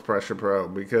bought, was Pressure Pro,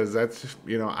 because that's,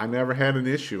 I never had an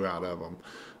issue out of them.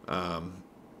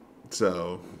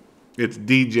 So it's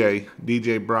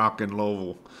DJ Brock in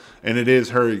Louisville, and it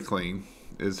is Hurry Clean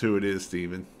is who it is,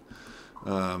 Steven.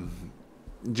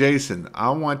 Jason, I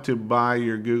want to buy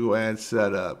your Google Ads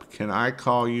setup. Can I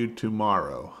call you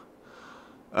tomorrow?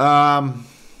 Yeah,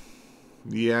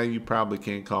 you probably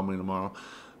can't call me tomorrow.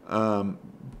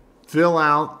 Fill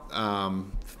out,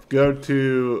 go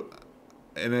to,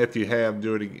 and if you have,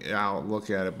 do it again. I'll look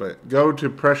at it, but go to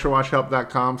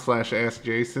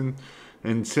pressurewashhelp.com/askjason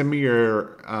and send me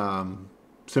your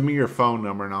phone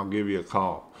number, and I'll give you a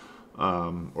call,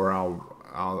 or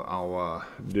I'll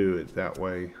do it that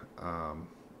way.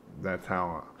 That's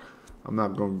how I'm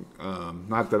not going.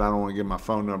 Not that I don't want to give my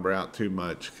phone number out too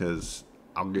much, because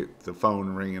I'll get the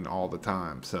phone ringing all the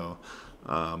time. So,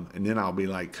 and then I'll be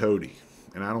like Cody,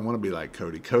 and I don't want to be like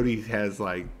Cody. Cody has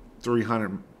like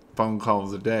 300 phone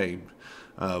calls a day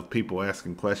of people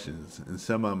asking questions, and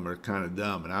some of them are kind of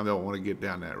dumb, and I don't want to get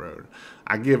down that road.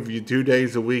 I give you 2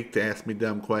 days a week to ask me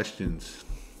dumb questions.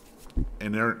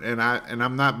 And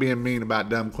I'm not being mean about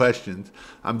dumb questions.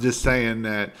 I'm just saying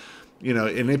that,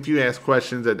 and if you ask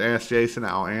questions at Ask Jason,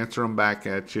 I'll answer them back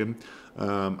at you.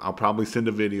 I'll probably send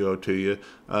a video to you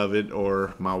of it,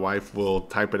 or my wife will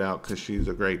type it out because she's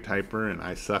a great typer and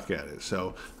I suck at it.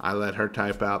 So I let her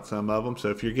type out some of them. So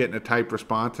if you're getting a type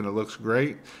response and it looks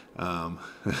great,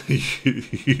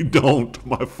 you don't.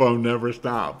 My phone never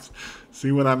stops.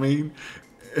 See what I mean?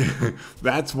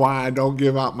 That's why I don't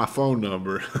give out my phone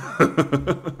number.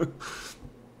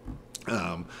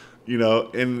 You know,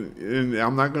 and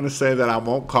I'm not going to say that I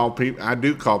won't call people. I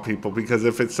do call people, because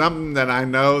if it's something that I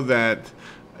know that,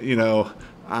 you know,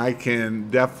 I can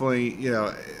definitely, you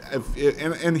know,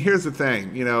 and here's the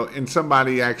thing, you know, and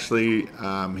somebody actually,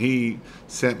 he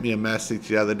sent me a message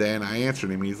the other day and I answered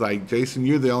him. He's like, Jason,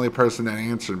 you're the only person that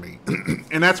answered me.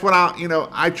 And that's what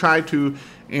I try to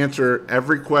answer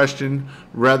every question,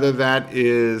 whether that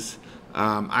is,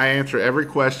 I answer every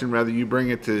question, whether you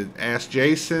bring it to Ask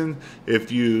Jason, if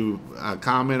you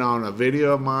comment on a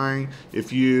video of mine,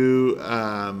 if you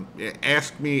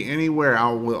ask me anywhere, I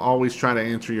will always try to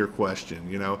answer your question,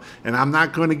 you know. And I'm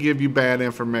not going to give you bad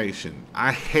information.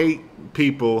 I hate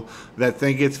people that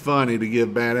think it's funny to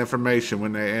give bad information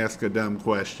when they ask a dumb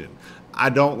question. I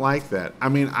don't like that. I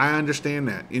mean, I understand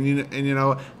that. And you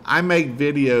know, I make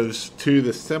videos to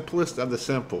the simplest of the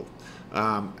simple.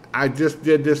 I just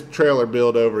did this trailer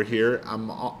build over here.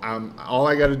 All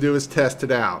I got to do is test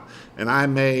it out, and I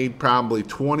made probably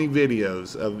 20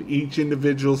 videos of each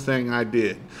individual thing I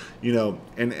did, you know,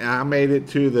 and I made it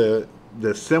to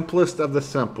the simplest of the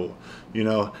simple, you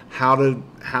know, how to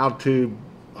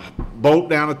bolt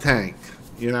down a tank.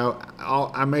 You know,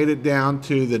 I made it down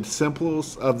to the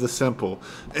simplest of the simple,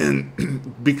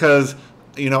 and because,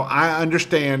 you know, I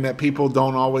understand that people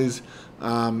don't always.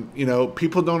 You know,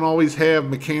 people don't always have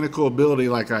mechanical ability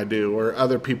like I do or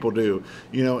other people do,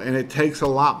 you know, and it takes a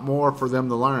lot more for them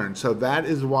to learn. So that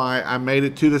is why I made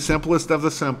it to the simplest of the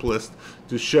simplest,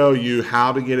 to show you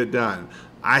how to get it done.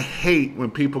 I hate when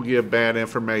people give bad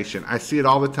information. I see it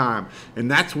all the time.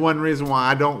 And that's one reason why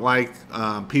I don't like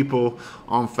people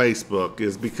on Facebook,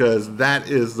 is because that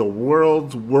is the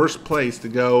world's worst place to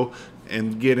go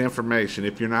and get information.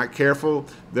 If you're not careful,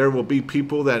 there will be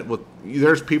people that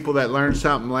there's people that learned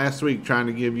something last week trying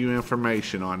to give you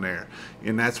information on there,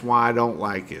 and that's why I don't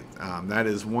like it. That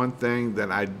is one thing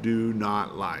that I do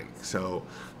not like. So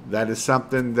that is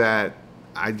something that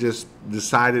I just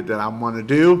decided that I want to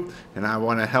do, and I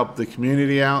want to help the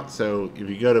community out. So if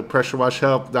you go to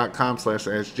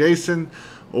pressurewashhelp.com/askjason,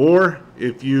 or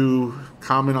if you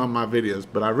comment on my videos,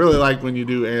 but I really like when you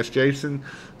do Ask Jason,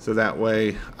 so that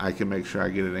way I can make sure I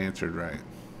get it answered right.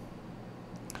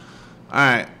 All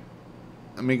right,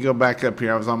 let me go back up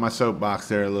here. I was on my soapbox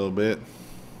there a little bit.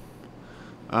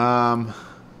 I'll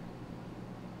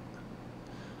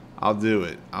do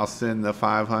it. I'll send the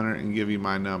 500 and give you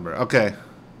my number. Okay.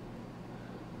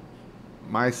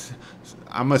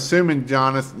 I'm assuming,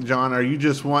 John, are you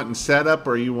just wanting setup,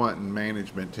 or are you wanting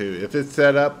management too? If it's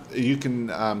set up, you can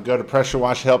go to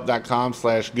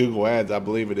pressurewashhelp.com/Google Ads, I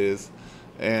believe it is.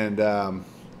 And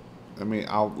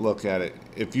I'll look at it.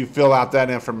 If you fill out that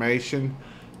information,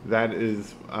 that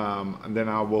is, then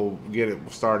I will get it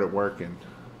started working.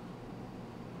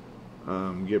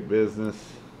 Get business.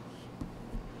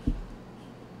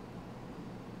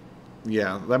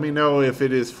 Yeah, let me know if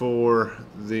it is for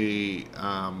the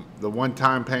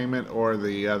one-time payment or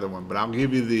the other one, but I'll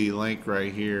give you the link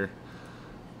right here.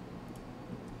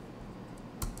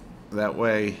 That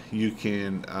way you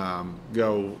can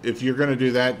go. If you're going to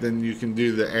do that, then you can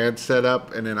do the ad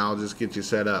setup, and then I'll just get you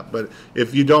set up. But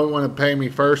if you don't want to pay me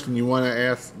first and you want to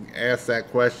ask that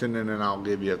question, and then I'll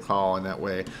give you a call, and that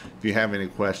way if you have any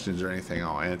questions or anything,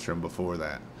 I'll answer them before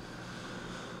that.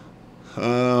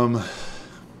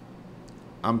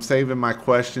 I'm saving my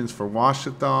questions for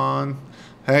Washathon.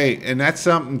 Hey, and that's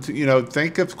something to, you know,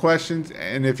 think of questions,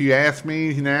 and if you ask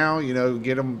me now, you know,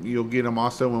 you'll get them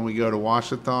also when we go to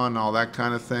Washathon and all that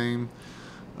kind of thing.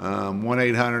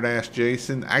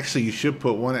 1-800-ASK-JASON. Actually, you should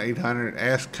put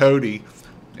 1-800-ASK-CODY,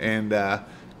 and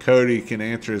Cody can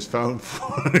answer his phone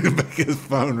for you, make his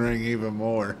phone ring even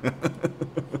more.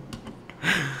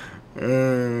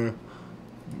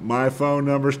 My phone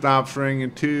number stops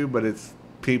ringing too, but it's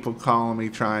people calling me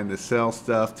trying to sell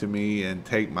stuff to me and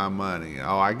take my money.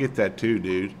 Oh, I get that too,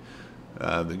 dude.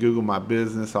 The Google My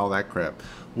Business, all that crap.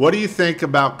 What do you think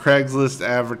about Craigslist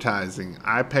advertising?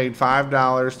 I paid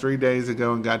 $5 3 days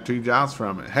ago and got 2 jobs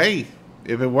from it. Hey,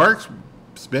 if it works,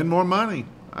 spend more money.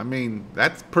 I mean,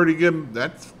 that's pretty good.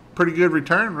 That's pretty good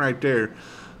return right there.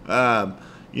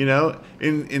 You know,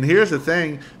 and here's the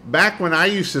thing. Back when I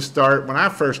used to start, when I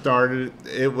first started,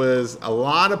 it was a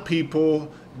lot of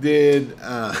people did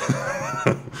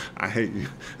I hate you.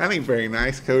 That ain't very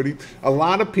nice, Cody. A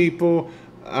lot of people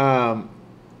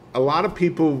a lot of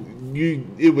people,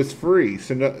 it was free,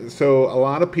 so so a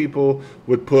lot of people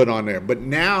would put on there. But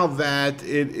now that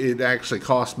it actually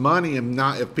costs money, and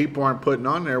not, if people aren't putting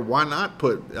on there, why not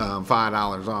put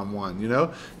 $5 on one? You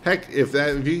know, heck, if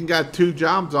you got 2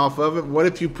 jobs off of it, what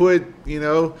if you put, you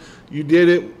know, you did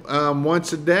it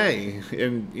once a day,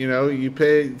 and you know you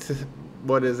paid,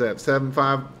 what is that,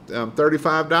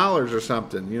 $35 or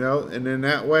something, you know, and then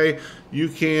that way you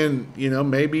can, you know,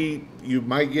 maybe you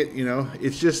might get, you know,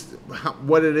 it's just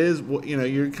what it is, you know,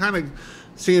 you're kind of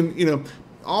seeing, you know,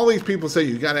 all these people say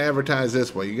you got to advertise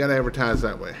this way, you got to advertise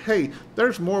that way. Hey,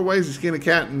 there's more ways to skin a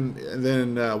cat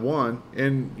than one,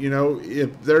 and you know,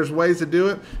 if there's ways to do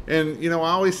it, and you know, I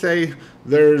always say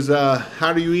there's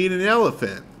how do you eat an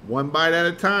elephant? One bite at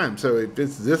a time. So if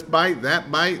it's this bite,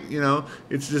 that bite, you know,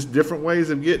 it's just different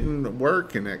ways of getting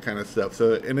work and that kind of stuff.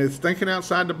 So, and it's thinking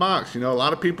outside the box. You know, a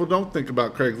lot of people don't think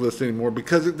about Craigslist anymore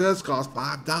because it does cost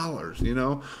 $5, you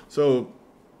know. So,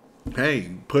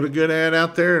 hey, put a good ad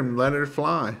out there and let it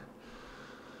fly.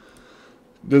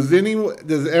 Does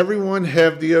everyone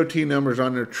have DOT numbers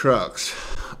on their trucks?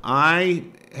 I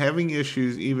having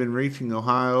issues even reaching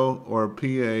Ohio or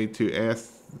PA to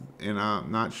ask, and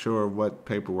I'm not sure what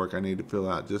paperwork I need to fill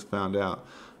out. Just found out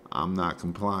I'm not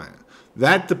compliant.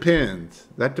 That depends.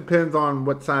 That depends on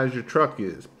what size your truck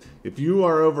is. If you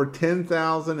are over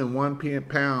 10,001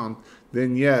 pounds,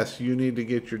 then yes, you need to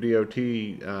get your DOT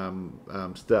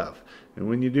stuff. And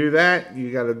when you do that,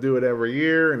 you got to do it every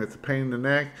year, and it's a pain in the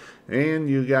neck. And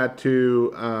you got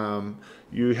to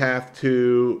you have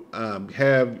to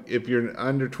have, if you're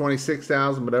under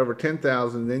 26,000 but over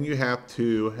 10,000, then you have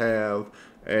to have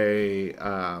a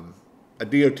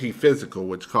DOT physical,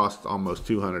 which costs almost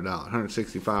 $200,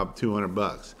 $165,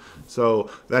 $200. So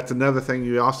that's another thing.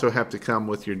 You also have to come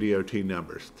with your DOT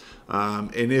numbers.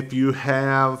 And if you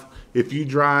drive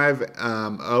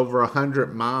over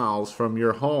 100 miles from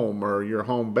your home or your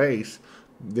home base,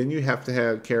 then you have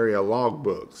to carry a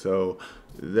logbook. So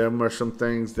there are some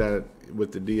things that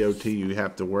with the DOT you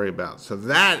have to worry about. So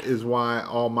that is why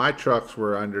all my trucks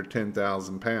were under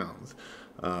 10,000 pounds.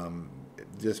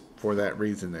 Just for that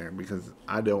reason there, because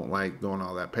I don't like doing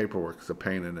all that paperwork. It's a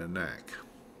pain in the neck.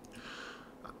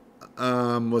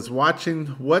 Was watching,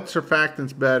 what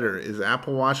surfactant's better? Is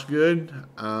Apple Wash good?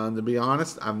 To be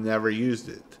honest, I've never used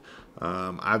it.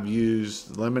 I've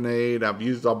used Lemonade. I've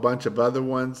used a bunch of other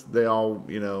ones. They all,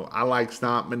 you know, I like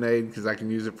Stompmanade because I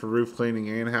can use it for roof cleaning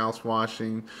and house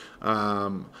washing.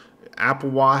 Apple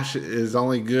Wash is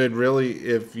only good really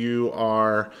if you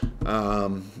are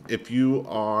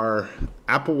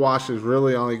Apple Wash is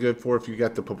really only good for if you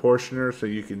got the proportioner, so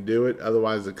you can do it.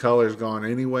 Otherwise the color's gone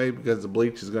anyway because the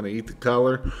bleach is going to eat the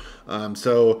color.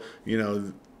 So you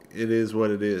know, it is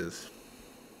what it is.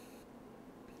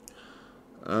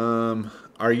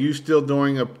 Are you still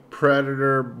doing a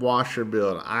Predator washer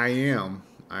build? I am,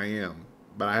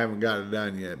 but I haven't got it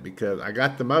done yet because I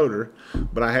got the motor,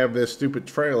 but I have this stupid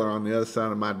trailer on the other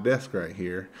side of my desk right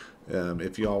here.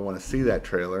 If you all want to see that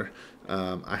trailer,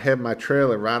 I have my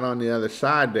trailer right on the other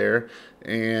side there,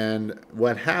 and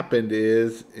what happened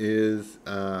is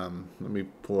let me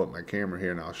pull up my camera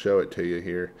here and I'll show it to you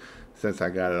here since I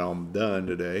got it all done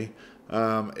today.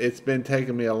 It's been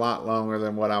taking me a lot longer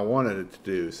than what I wanted it to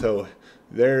do. So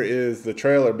there is the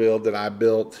trailer build that I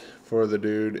built for the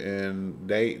dude in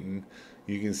Dayton.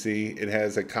 You can see it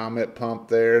has a Comet pump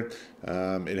there.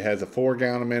 It has a 4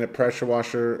 gallon a minute pressure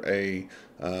washer, a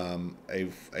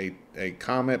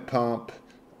Comet pump.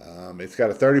 It's got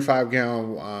a 35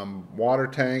 gallon water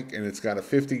tank, and it's got a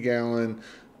 50 gallon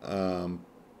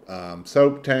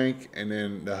soap tank, and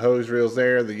then the hose reels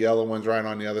there. The yellow one's right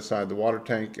on the other side of the water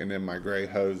tank, and then my gray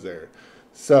hose there.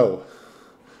 So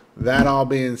that all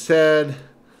being said,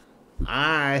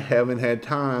 I haven't had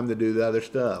time to do the other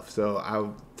stuff.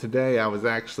 So today I was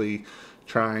actually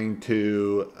trying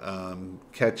to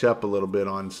catch up a little bit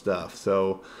on stuff.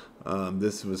 So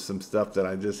this was some stuff that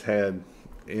I just had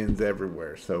ends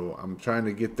everywhere. So I'm trying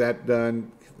to get that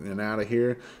done and out of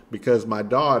here because my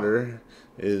daughter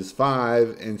is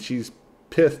 5 and she's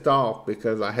pissed off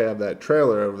because I have that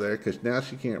trailer over there because now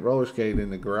she can't roller skate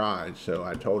in the garage. So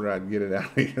I told her I'd get it out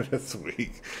of here this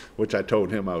week, which I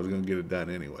told him I was going to get it done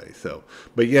anyway. So,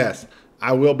 but yes,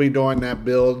 I will be doing that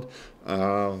build.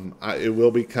 It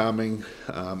will be coming.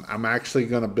 I'm actually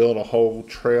going to build a whole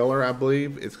trailer. I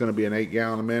believe it's going to be an 8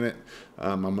 gallon a minute.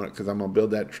 I'm going to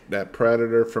build that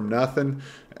Predator from nothing.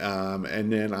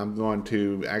 And then I'm going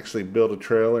to actually build a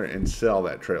trailer and sell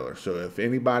that trailer. So if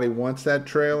anybody wants that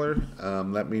trailer,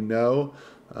 let me know.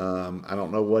 I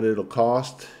don't know what it'll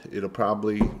cost. It'll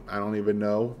probably, I don't even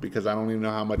know, because I don't even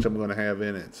know how much I'm going to have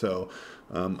in it. So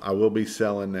I will be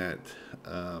selling that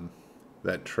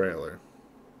trailer.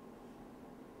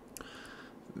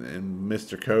 And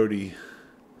Mr. Cody,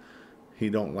 he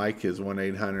don't like his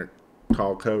 1-800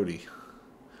 call Cody.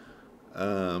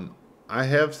 I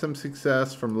have some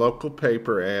success from local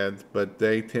paper ads, but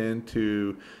they tend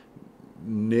to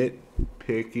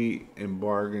nitpicky and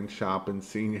bargain shopping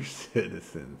senior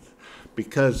citizens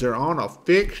because they're on a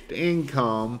fixed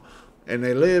income and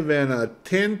they live in a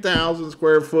 10,000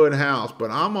 square foot house, but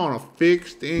I'm on a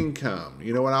fixed income.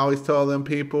 You know what I always tell them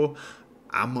people?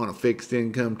 I'm on a fixed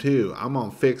income too. I'm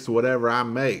on fixed whatever I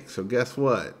make. So guess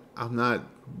what? I'm not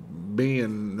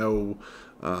being no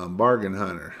bargain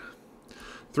hunter.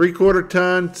 3/4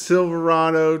 ton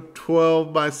Silverado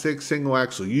 12x6 single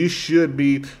axle. You should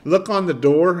be, look on the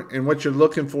door, and what you're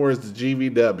looking for is the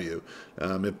GVW.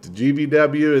 If the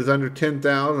GVW is under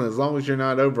 10,000, as long as you're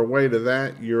not overweight of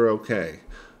that, you're okay.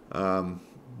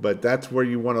 But that's where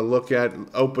you want to look at.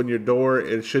 Open your door.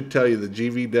 It should tell you the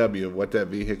GVW of what that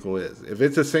vehicle is. If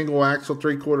it's a single axle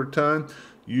 3/4 ton,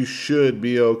 you should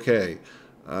be okay.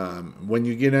 When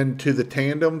you get into the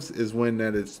tandems is when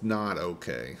that it's not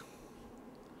okay.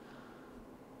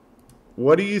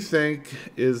 What do you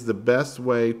think is the best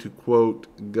way to quote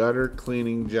gutter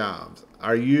cleaning jobs?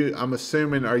 I'm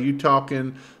assuming, are you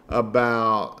talking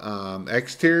about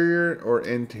exterior or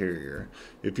interior?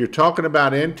 If you're talking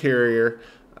about interior,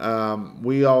 I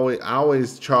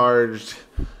always charged,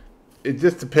 it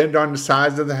just depended on the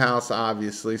size of the house,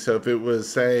 obviously. So if it was,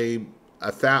 say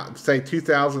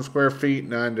 2,000 square feet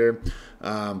and under,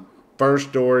 first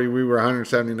story, we were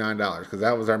 $179 because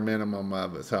that was our minimum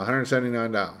of it. So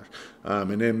 $179.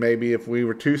 And then maybe if we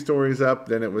were 2 stories up,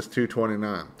 then it was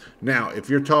 $229. Now, if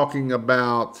you're talking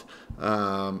about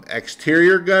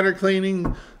exterior gutter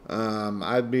cleaning,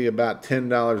 I'd be about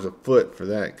 $10 a foot for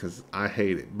that because I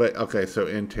hate it. But okay, so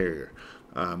interior.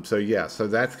 So yeah, so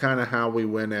that's kind of how we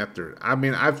went after it. I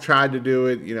mean, I've tried to do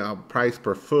it, price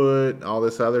per foot, all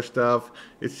this other stuff.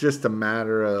 It's just a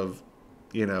matter of,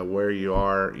 where you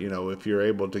are, if you're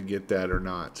able to get that or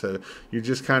not. So you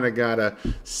just kind of got to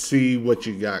see what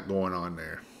you got going on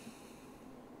there.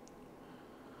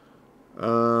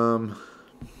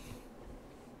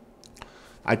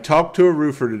 I talked to a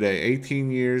roofer today,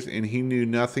 18 years, and he knew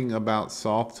nothing about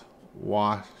soft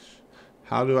wash.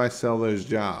 How do I sell those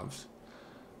jobs?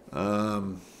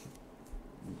 Find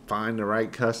the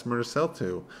right customer to sell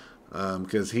to.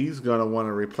 Because he's going to want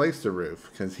to replace the roof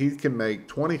because he can make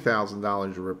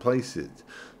 $20,000 to replace it.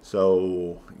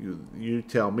 So you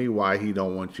tell me why he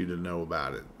don't want you to know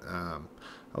about it. A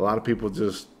lot of people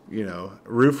just,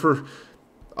 roofer.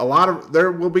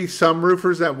 There will be some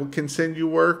roofers that can send you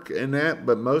work and that,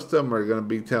 but most of them are going to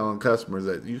be telling customers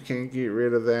that you can't get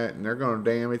rid of that, and they're going to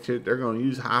damage it. They're going to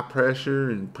use high pressure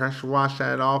and pressure wash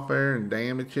that off there and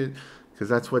damage it because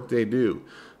that's what they do.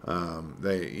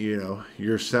 They're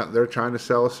trying to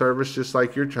sell a service just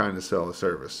like you're trying to sell a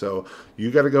service. So you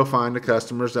got to go find the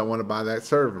customers that want to buy that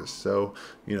service. So,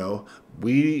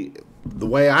 the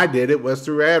way I did it was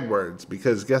through AdWords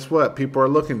because guess what? People are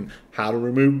looking how to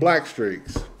remove black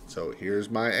streaks. So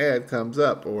here's my ad comes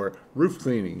up, or roof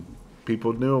cleaning.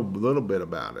 People knew a little bit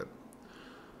about it.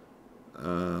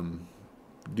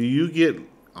 Do you get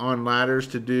on ladders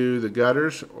to do the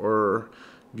gutters or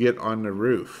get on the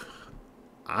roof?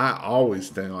 I always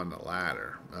stay on the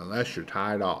ladder unless you're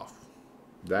tied off.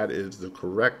 That is the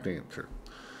correct answer.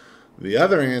 The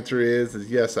other answer is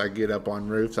yes, I get up on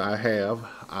roofs. I have.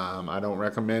 I don't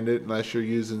recommend it unless you're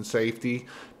using safety.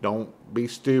 Don't be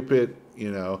stupid.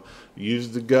 Use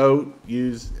the goat.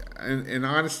 And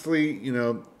honestly,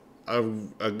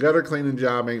 a gutter cleaning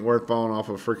job ain't worth falling off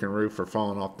a freaking roof or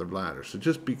falling off the ladder. So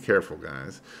just be careful,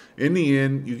 guys. In the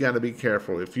end, you got to be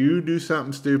careful. If you do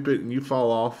something stupid and you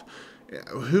fall off,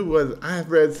 I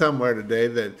read somewhere today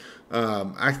that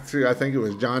actually I think it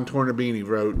was John Tornabini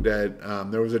wrote that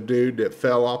there was a dude that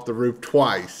fell off the roof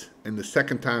twice and the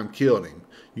second time killed him.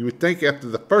 You would think after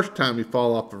the first time you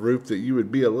fall off the roof that you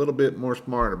would be a little bit more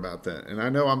smart about that. And I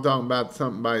know I'm talking about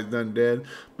somebody's done dead,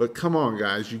 but come on,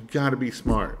 guys, you got to be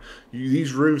smart.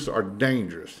 These roofs are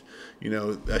dangerous.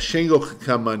 A shingle can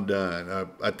come undone.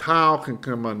 A tile can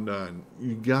come undone.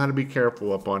 You got to be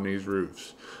careful up on these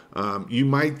roofs. You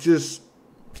might just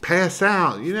pass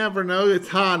out. You never know. It's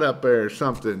hot up there or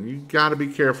something. You got to be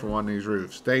careful on these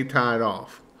roofs. Stay tied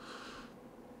off.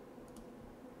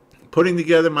 Putting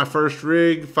together my first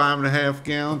rig, 5.5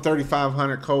 gallon,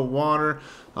 3,500 cold water.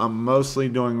 I'm mostly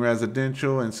doing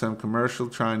residential and some commercial,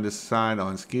 trying to decide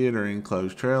on skid or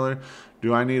enclosed trailer.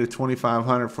 Do I need a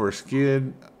 2,500 for a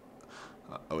skid?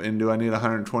 And do I need a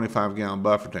 125 gallon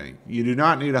buffer tank? You do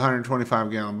not need a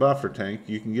 125 gallon buffer tank.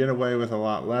 You can get away with a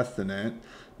lot less than that.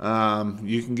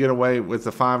 You can get away with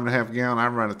a 5.5 gallon. I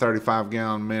run a 35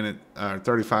 gallon minute,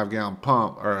 35 gallon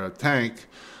pump or a tank.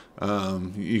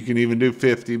 You can even do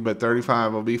 50, but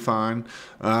 35 will be fine.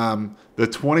 The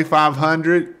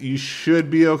 2500, you should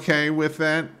be okay with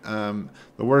that.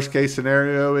 The worst case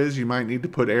scenario is you might need to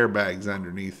put airbags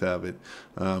underneath of it.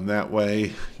 That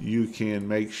way you can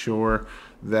make sure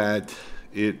that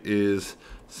it is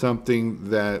something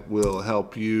that will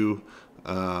help you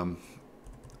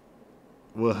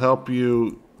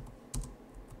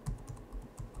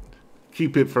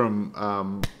keep it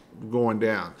from going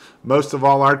down. Most of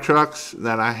all our trucks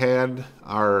that I had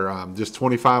are just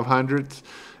 2500s,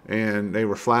 and they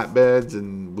were flatbeds,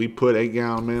 and we put 8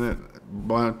 gallon minute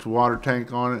bunch water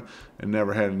tank on it and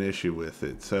never had an issue with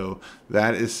it. So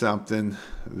that is something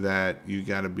that you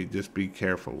got to be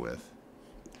careful with.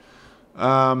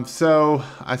 So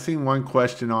I seen one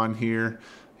question on here.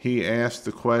 He asked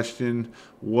the question,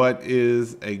 what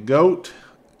is a goat?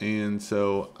 And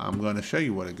so I'm going to show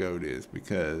you what a goat is,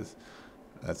 because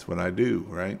that's what I do,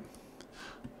 right?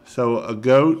 So a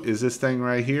goat is this thing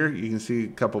right here. You can see a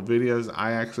couple videos.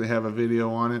 I actually have a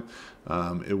video on it.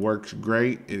 It works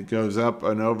great. It goes up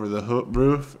and over the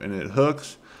roof, and it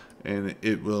hooks, and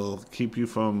it will keep you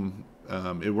from,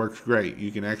 it works great.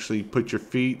 You can actually put your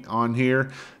feet on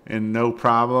here and no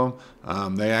problem.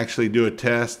 They actually do a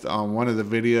test on one of the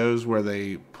videos where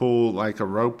they pull like a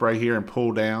rope right here and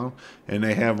pull down, and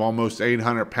they have almost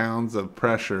 800 pounds of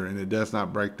pressure, and it does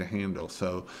not break the handle.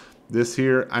 So this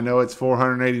here, I know it's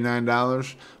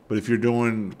 $489, but if you're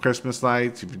doing Christmas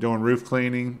lights, if you're doing roof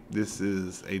cleaning, this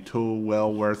is a tool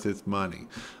well worth its money.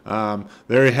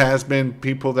 There has been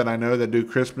people that I know that do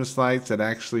Christmas lights that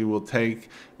actually will take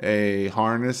a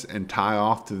harness and tie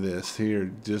off to this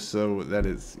here, just so that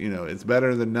it's, you know, it's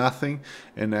better than nothing.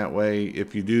 And that way,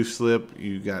 if you do slip,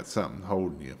 you got something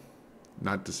holding you.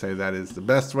 Not to say that is the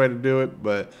best way to do it,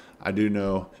 but I do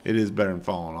know it is better than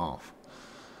falling off.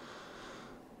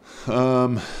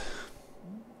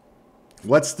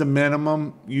 What's the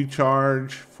minimum you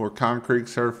charge for concrete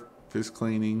surface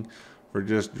cleaning for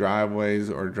just driveways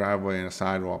or driveway and a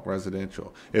sidewalk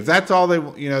residential? If that's all they,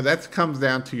 you know, that comes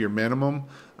down to your minimum.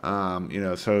 You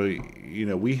know, so, you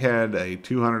know, we had a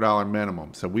 $200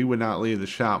 minimum, so we would not leave the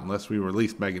shop unless we were at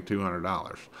least making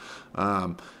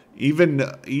 $200.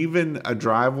 Even a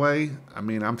driveway, I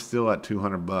mean, I'm still at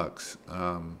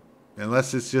 $200.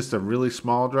 Unless it's just a really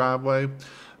small driveway.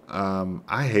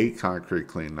 I hate concrete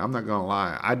cleaning. I'm not going to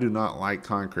lie. I do not like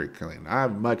concrete cleaning.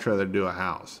 I'd much rather do a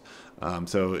house.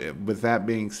 With that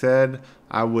being said,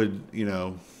 I would, you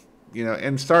know,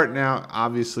 and starting out,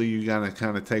 obviously you got to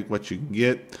kind of take what you can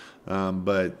get.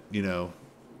 But, you know,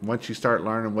 once you start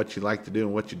learning what you like to do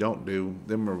and what you don't do,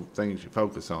 them are things you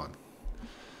focus on.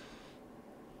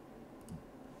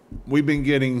 We've been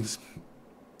getting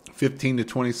 15 to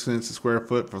 20 cents a square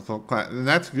foot for class, and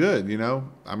that's good, you know.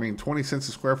 I mean, 20 cents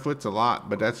a square foot's a lot,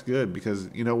 but that's good, because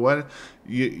you know what?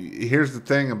 Here's the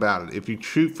thing about it. If you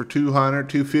shoot for 200,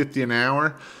 250 an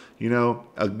hour, you know,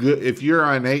 if you're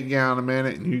on 8 gallon a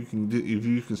minute and if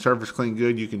you can surface clean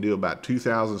good, you can do about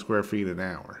 2,000 square feet an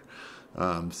hour.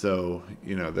 So,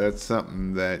 you know, that's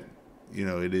something that, you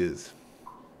know, it is.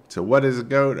 So what is a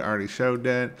goat? I already showed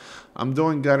that. I'm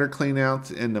doing gutter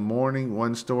cleanouts in the morning,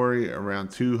 one story,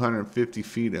 around 250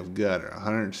 feet of gutter,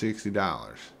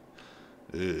 $160.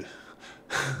 Ugh.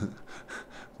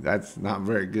 That's not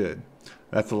very good.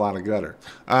 That's a lot of gutter.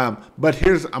 But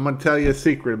I'm going to tell you a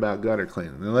secret about gutter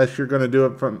cleaning. Unless you're going to do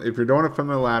it if you're doing it from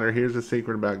the ladder, here's a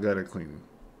secret about gutter cleaning.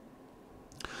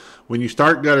 When you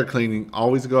start gutter cleaning,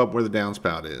 always go up where the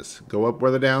downspout is. Go up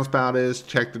where the downspout is,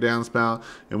 check the downspout.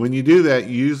 And when you do that,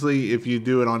 usually if you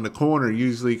do it on the corner,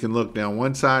 usually you can look down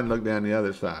one side and look down the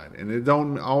other side. And it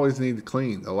don't always need to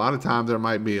clean. A lot of times there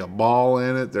might be a ball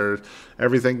in it.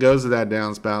 Everything goes to that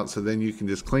downspout, so then you can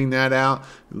just clean that out,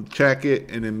 check it,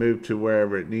 and then move to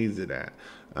wherever it needs it at.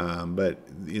 But,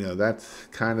 you know, that's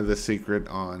kind of the secret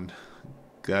on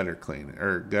gutter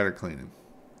cleaning.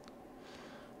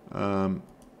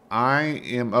 I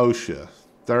am OSHA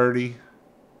 30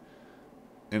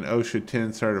 and OSHA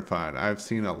 10 certified. I've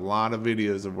seen a lot of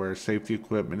videos of where safety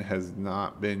equipment has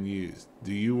not been used.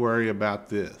 Do you worry about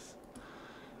this?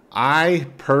 I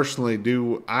personally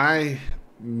do.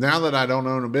 Now that I don't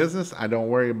own a business, I don't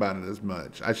worry about it as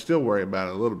much. I still worry about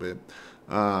it a little bit.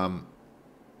 I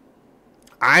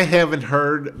haven't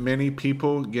heard many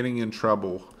people getting in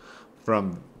trouble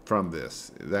from from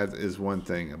this. That is one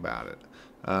thing about it.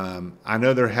 I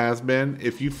know there has been.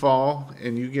 If you fall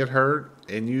and you get hurt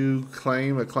and you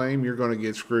claim a claim, you're going to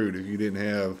get screwed if you didn't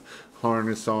have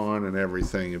harness on and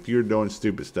everything. If you're doing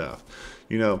stupid stuff,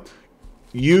 you know,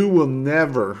 you will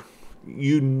never,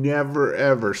 you never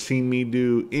ever see me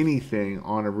do anything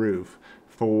on a roof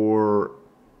for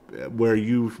where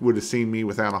you would have seen me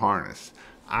without a harness.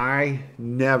 I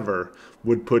never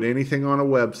would put anything on a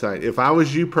website. If I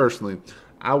was you personally,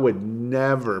 I would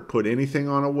never put anything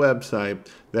on a website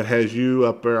that has you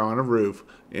up there on a roof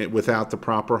without the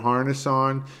proper harness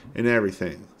on and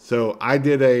everything. So I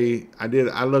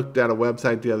looked at a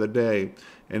website the other day,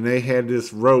 and they had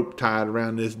this rope tied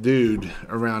around this dude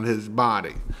around his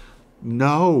body.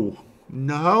 No,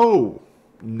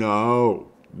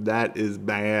 that is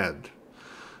bad.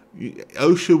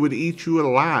 OSHA would eat you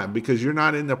alive because you're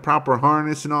not in the proper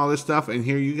harness and all this stuff, and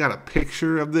here you got a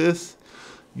picture of this.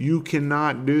 You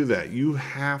cannot do that. You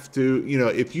have to, you know,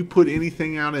 if you put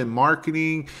anything out in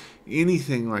marketing,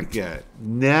 anything like that,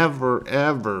 never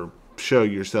ever show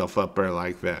yourself up there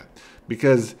like that.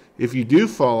 Because if you do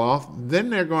fall off, then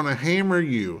they're going to hammer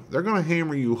you. They're going to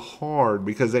hammer you hard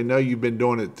because they know you've been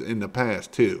doing it in the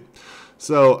past too.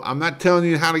 So I'm not telling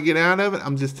you how to get out of it.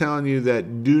 I'm just telling you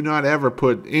that do not ever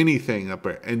put anything up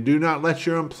there. And do not let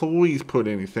your employees put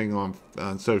anything on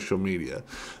social media.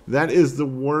 That is the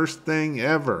worst thing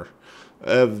ever,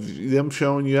 of them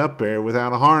showing you up there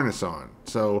without a harness on.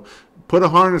 So put a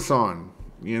harness on.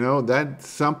 You know, that's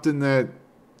something that,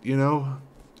 you know,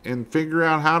 and figure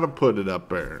out how to put it up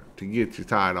there to get you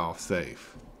tied off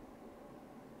safe.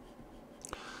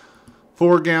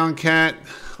 4-gallon cat,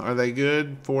 are they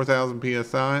good? 4,000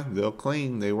 PSI, they'll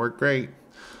clean, they work great.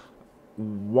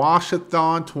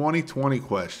 Washathon 2020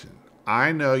 question.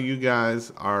 I know you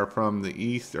guys are from the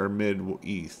East or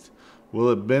Mid-East.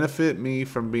 Will it benefit me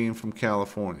from being from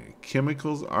California?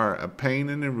 Chemicals are a pain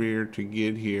in the rear to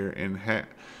get here, and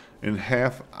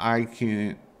half I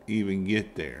can't even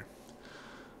get there.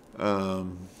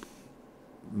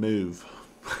 Move.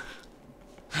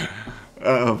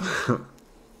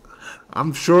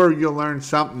 I'm sure you'll learn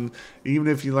something, even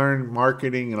if you learn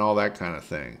marketing and all that kind of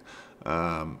thing.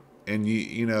 And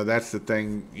you know, that's the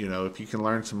thing, you know, if you can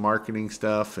learn some marketing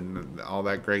stuff and all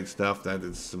that great stuff, that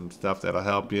is some stuff that'll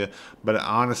help you. But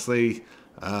honestly,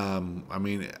 I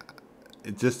mean,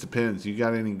 it just depends. You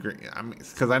got any green? I mean,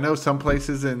 because I know some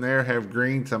places in there have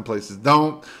green, some places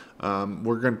don't.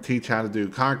 We're going to teach how to do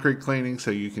concrete cleaning, so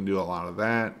you can do a lot of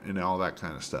that and all that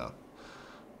kind of stuff.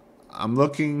 I'm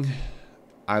looking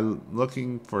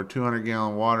for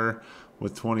 200-gallon water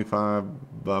with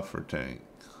 25 buffer tank.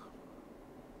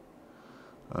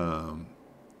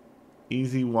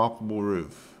 Easy walkable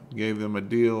roof. Gave them a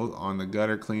deal on the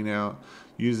gutter clean out.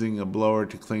 Using a blower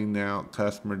to clean out.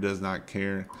 Customer does not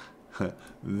care.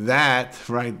 That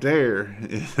right there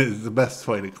is the best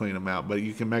way to clean them out. But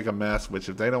you can make a mess, which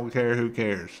if they don't care, who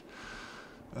cares?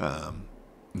 Hey,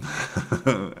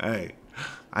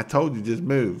 I told you, just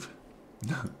move.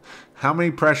 How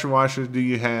many pressure washers do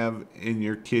you have in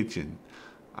your kitchen?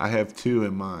 I have 2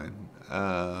 in mine.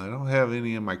 I don't have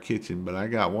any in my kitchen, but I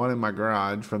got 1 in my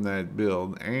garage from that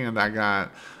build, and I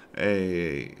got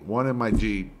 1 in my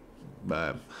Jeep.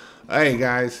 But hey,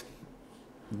 guys,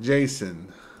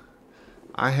 Jason,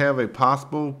 I have a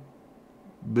possible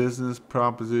business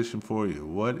proposition for you.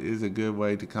 What is a good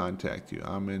way to contact you?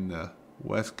 I'm in the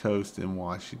West Coast in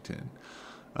Washington.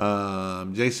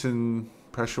 Jason,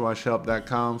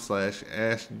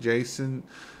 pressurewashhelp.com/askjason,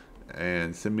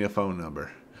 and send me a phone number,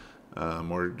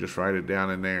 or just write it down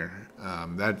in there.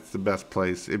 That's the best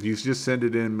place. If you just send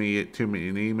it to me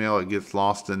an email, it gets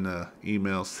lost in the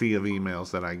sea of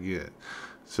emails that I get.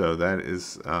 So that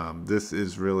is this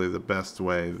is really the best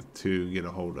way to get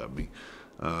a hold of me.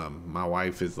 My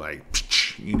wife is like,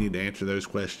 you need to answer those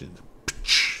questions.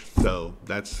 So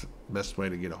that's the best way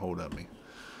to get a hold of me.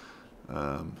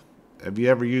 Have you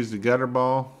ever used a gutter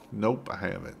ball? Nope, I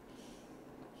haven't.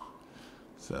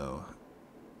 So,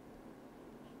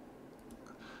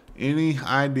 any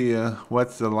idea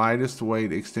what's the lightest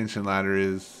weight extension ladder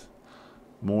is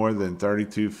more than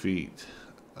 32 feet?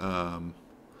 The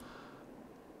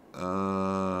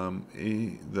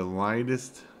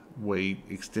lightest weight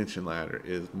extension ladder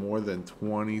is more than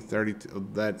 32.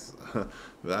 That's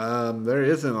there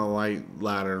isn't a light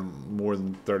ladder more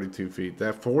than 32 feet.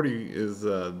 That 40 is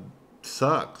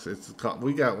sucks.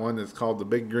 We got one that's called the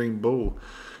Big Green Bull.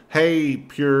 Hey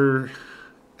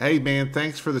man,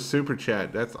 thanks for the super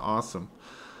chat. That's awesome.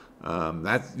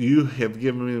 You have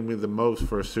given me the most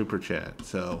for a super chat.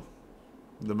 So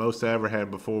the most I ever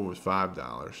had before was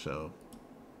 $5. So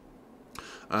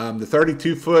The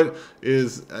 32 foot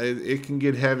is, it can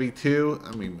get heavy too.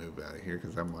 Let me move out of here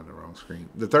because I'm on the wrong screen.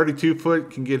 The 32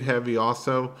 foot can get heavy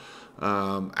also.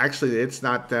 Actually, it's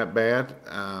not that bad.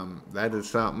 That is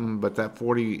something, but that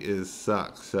 40 is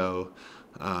sucks. So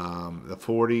the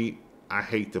 40, I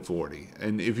hate the 40.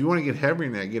 And if you want to get heavier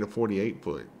than that, get a 48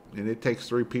 foot. And it takes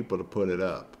 3 people to put it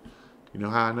up. You know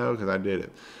how I know? Because I did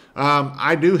it.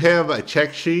 I do have a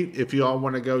check sheet. If you all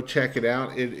want to go check it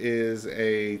out, it is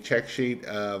a check sheet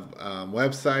of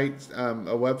websites,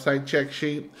 a website check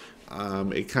sheet.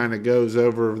 It kind of goes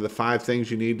over the 5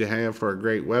 things you need to have for a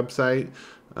great website.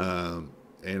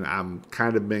 And I'm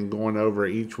kind of been going over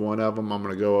each one of them. I'm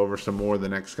going to go over some more the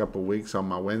next couple of weeks on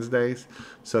my Wednesdays.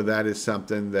 So that is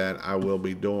something that I will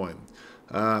be doing.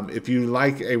 If you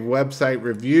like a website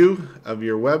review of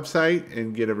your website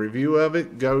and get a review of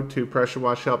it, go to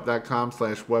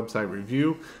pressurewashhelp.com/website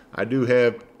review. I do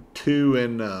have 2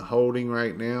 in holding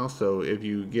right now, so if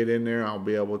you get in there, I'll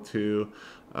be able to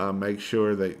make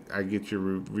sure that I get your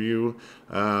review.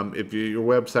 If your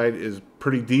website is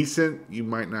pretty decent,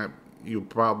 you're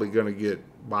probably going to get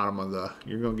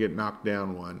you're going to get knocked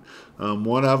down one.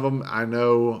 One of them, I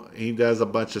know he does a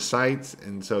bunch of sites,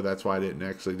 and so that's why I didn't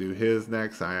actually do his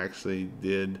next. I actually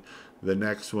did the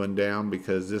next one down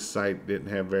because this site didn't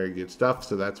have very good stuff,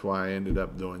 so that's why I ended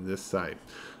up doing this site.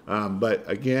 But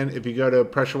again, if you go to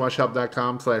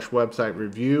pressurewashhelp.com/website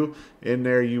review, in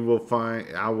there you will find,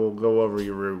 I will go over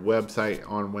your website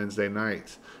on Wednesday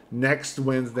nights. Next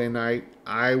Wednesday night,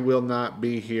 I will not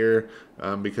be here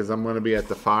because I'm going to be at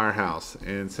the firehouse.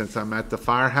 And since I'm at the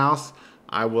firehouse,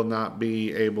 I will not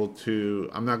be able to,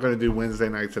 I'm not going to do Wednesday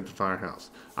nights at the firehouse.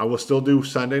 I will still do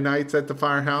Sunday nights at the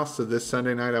firehouse. So this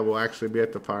Sunday night, I will actually be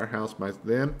at the firehouse by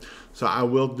then. So I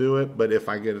will do it. But if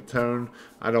I get a tone,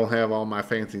 I don't have all my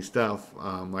fancy stuff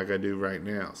like I do right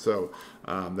now. So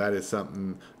that is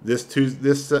something. This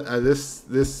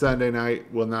Sunday night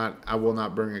I will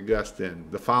not bring a guest in.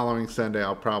 The following Sunday,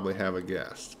 I'll probably have a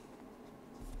guest.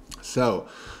 So,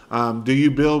 do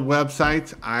you build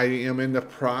websites? I am in the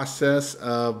process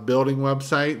of building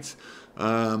websites.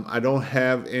 I don't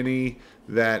have any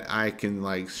that I can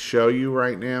like show you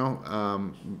right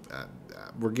now.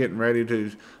 We're getting ready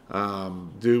to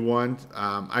do one.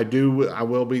 I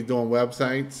will be doing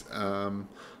websites.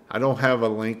 I don't have a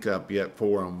link up yet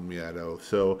for them yet, though.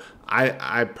 So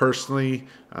I personally,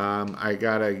 I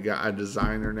got a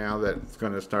designer now that's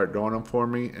going to start doing them for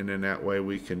me, and then that way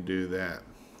we can do that.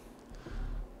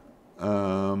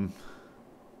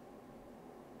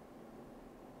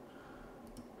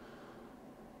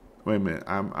 Wait a minute.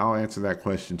 I'll answer that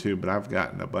question too, but I've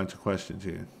gotten a bunch of questions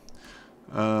here.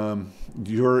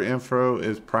 Your info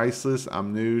is priceless.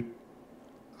 I'm new.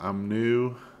 I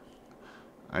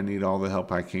need all the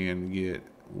help I can get.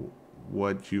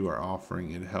 What you are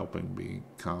offering and helping be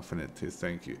confident to.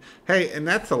 Thank you. Hey, and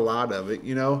that's a lot of it,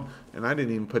 you know. And I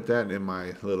didn't even put that in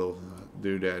my little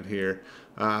doodad here.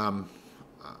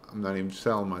 I'm not even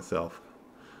selling myself.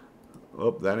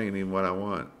 Oh, that ain't even what I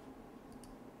want.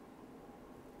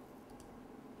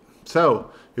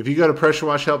 So, if you go to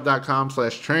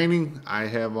pressurewashhelp.com/training, I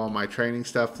have all my training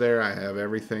stuff there. I have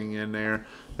everything in there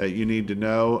that you need to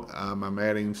know. I'm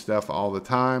adding stuff all the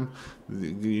time.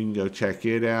 You can go check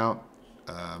it out.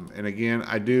 And again,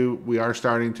 we are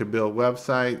starting to build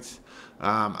websites.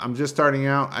 I'm just starting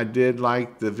out. I did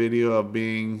like the video of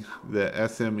being the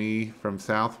SME from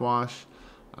Southwash.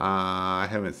 I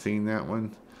haven't seen that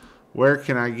one. Where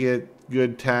can I get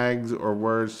good tags or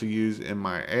words to use in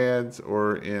my ads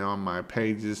or on my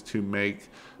pages to make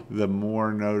the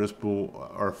more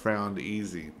noticeable or found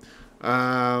easy?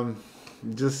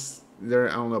 Just there,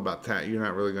 I don't know about tag. You're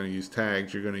not really going to use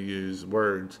tags. You're going to use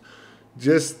words.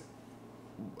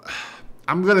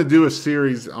 I'm going to do a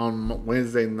series on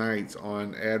Wednesday nights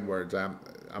on AdWords.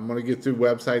 I'm going to get through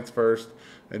websites first,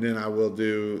 and then I will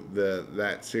do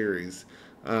that series.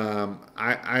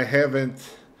 I haven't.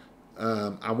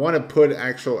 I want to put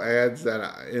actual ads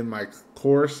in my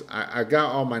course. I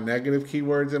got all my negative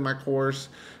keywords in my course,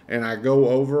 and I go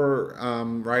over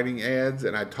writing ads,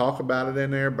 and I talk about it in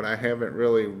there, but I haven't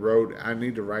really I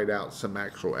need to write out some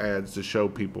actual ads to show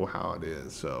people how it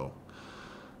is. So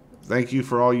thank you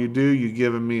for all you do. You've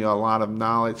given me a lot of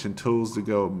knowledge and tools to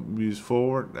go use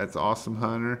forward. That's awesome,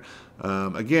 Hunter.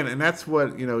 Again, and that's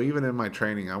what, even in my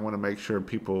training, I want to make sure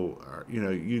people are,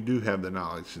 you do have the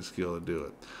knowledge and skill to do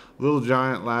it. Little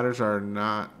Giant ladders are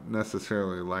not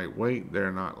necessarily lightweight.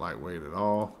 They're not lightweight at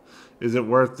all. Is it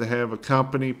worth to have a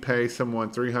company pay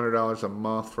someone $300 a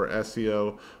month for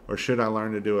SEO, or should I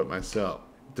learn to do it myself?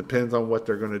 Depends on what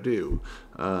they're going to do.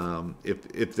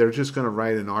 If they're just going to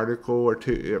write an article or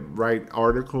two, write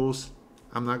articles,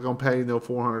 I'm not going to pay no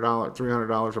 $400,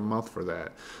 $300 a month for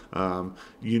that.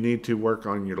 You need to work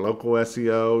on your local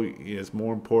SEO. It's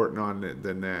more important on it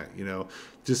than that.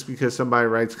 Just because somebody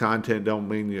writes content don't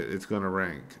mean it's going to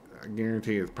rank. I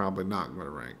guarantee it's probably not going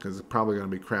to rank because it's probably going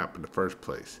to be crap in the first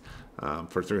place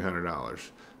for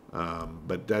 $300.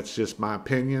 But that's just my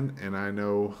opinion, and I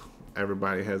know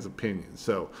everybody has opinions.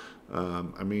 So,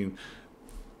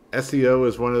 SEO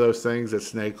is one of those things that's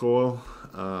snake oil.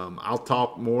 I'll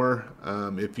talk more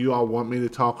if you all want me to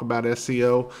talk about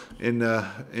SEO in the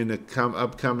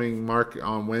upcoming market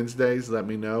on Wednesdays. Let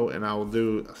me know, and I will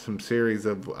do some series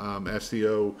of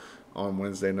SEO on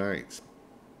Wednesday nights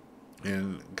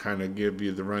and kind of give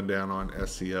you the rundown on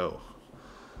SEO.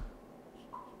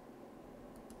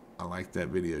 I like that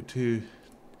video too.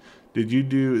 Did you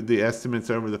do the estimates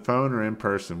over the phone or in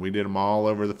person? We did them all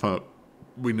over the phone.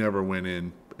 We never went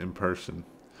in person.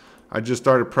 I just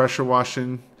started pressure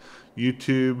washing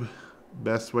YouTube.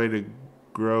 Best way to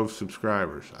grow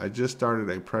subscribers. I just started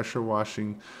a pressure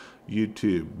washing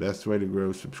YouTube. Best way to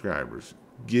grow subscribers.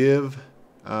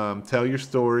 Tell your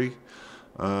story,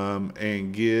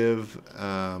 and give,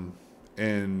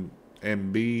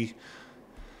 and be.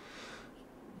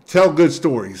 Tell good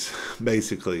stories,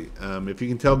 basically. If you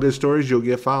can tell good stories, you'll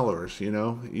get followers,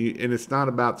 and it's not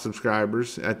about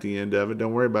subscribers at the end of it.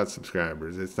 Don't worry about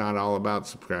subscribers. It's not all about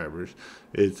subscribers.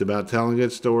 It's about telling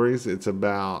good stories. It's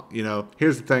about,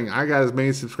 here's the thing. I got as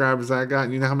many subscribers as I got.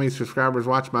 You know how many subscribers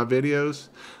watch my videos?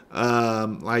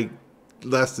 Like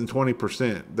less than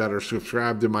 20% that are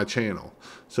subscribed to my channel.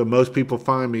 So most people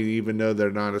find me even though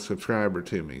they're not a subscriber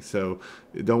to me. So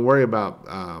don't worry about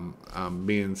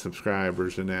being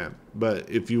subscribers and that. But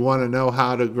if you want to know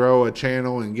how to grow a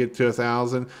channel and get to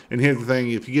 1,000, and here's the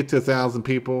thing, if you get to 1,000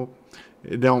 people,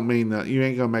 it don't mean that you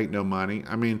ain't gonna make no money.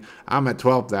 I'm at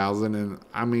 12,000, and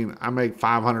I make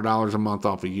 $500 a month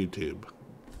off of YouTube.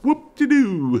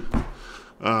 Whoop-de-doo.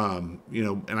 And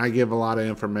I give a lot of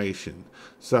information.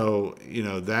 So,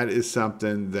 that is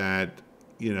something that,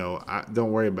 I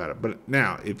don't worry about it. But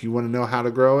now, if you want to know how to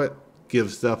grow it,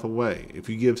 give stuff away. If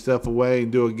you give stuff away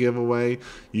and do a giveaway,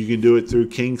 you can do it through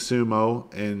King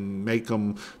Sumo and make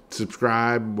them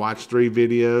subscribe, watch 3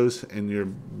 videos, and your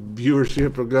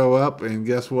viewership will go up. And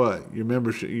guess what? Your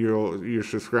membership, your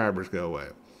subscribers go away.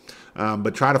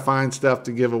 But try to find stuff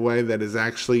to give away that is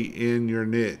actually in your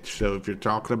niche. So if you're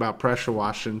talking about pressure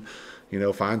washing,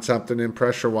 find something in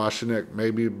pressure washing that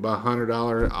maybe a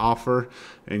 $100 offer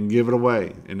and give it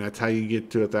away. And that's how you get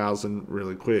to 1,000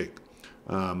 really quick.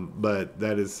 But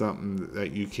that is something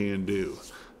that you can do.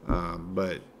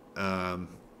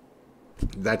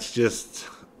 That's just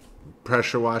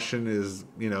pressure washing is,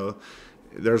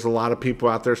 there's a lot of people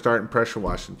out there starting pressure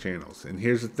washing channels. And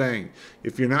here's the thing.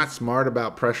 If you're not smart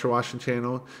about pressure washing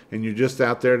channel and you're just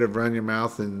out there to run your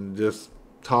mouth and just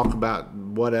talk about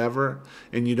whatever,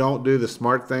 and you don't do the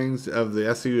smart things of the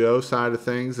SEO side of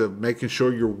things, of making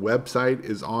sure your website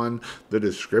is on the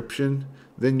description,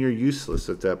 then you're useless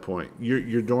at that point.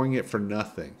 You're doing it for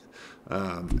nothing.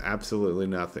 Absolutely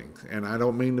nothing. And I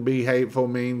don't mean to be hateful,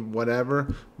 mean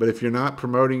whatever, but if you're not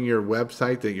promoting your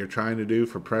website that you're trying to do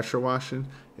for pressure washing,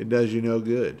 it does you no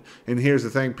good. And here's the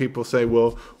thing: people say,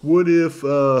 "Well, what if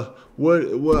I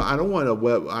don't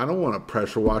want a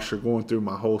pressure washer going through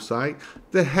my whole site."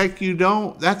 The heck you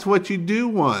don't. That's what you do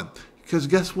want. Because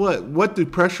guess what? What do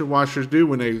pressure washers do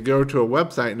when they go to a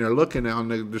website and they're looking on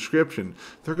the description?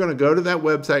 They're going to go to that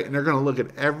website and they're going to look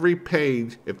at every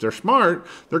page. If they're smart,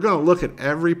 they're going to look at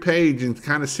every page and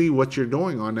kind of see what you're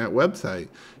doing on that website.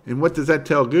 And what does that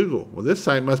tell Google? Well, this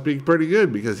site must be pretty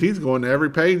good because he's going to every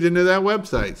page into that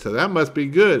website. So that must be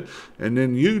good. And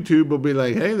then YouTube will be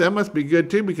like, hey, that must be good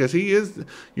too because he is,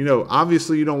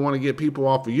 obviously you don't want to get people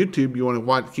off of YouTube. You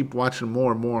want to keep watching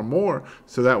more and more and more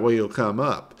so that way you'll come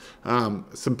up.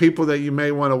 Some people that you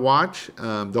may want to watch,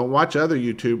 don't watch other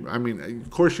YouTube.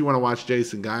 Of course you want to watch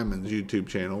Jason Guyman's YouTube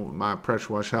channel, my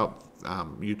Pressure Wash Help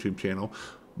YouTube channel.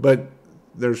 But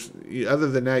other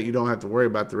than that, you don't have to worry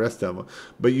about the rest of them.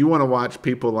 But you want to watch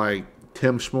people like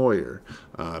Tim Schmoyer.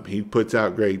 He puts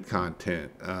out great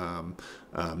content.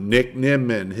 Nick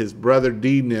Nimmin, his brother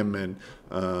D. Nimmin,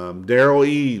 Daryl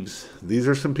Eves. These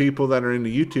are some people that are in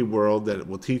the YouTube world that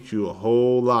will teach you a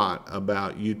whole lot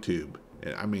about YouTube.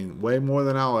 Way more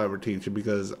than I'll ever teach you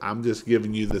because I'm just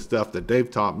giving you the stuff that they've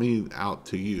taught me out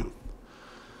to you.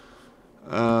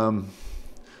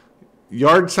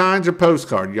 Yard signs or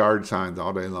postcard? Yard signs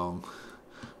all day long.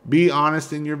 Be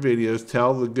honest in your videos.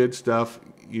 Tell the good stuff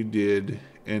you did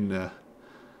and the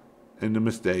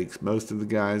mistakes. Most of the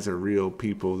guys are real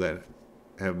people that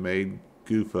have made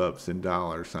goof ups and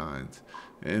dollar signs.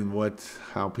 And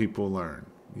how people learn.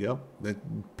 Yep,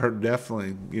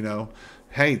 definitely.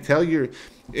 Hey, tell your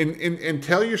and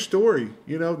tell your story.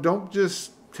 Don't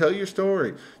just tell your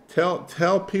story.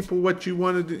 Tell people what you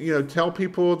want to do. Tell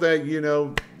people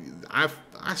that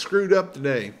I screwed up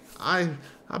today. I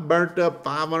burnt up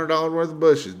 $500 worth of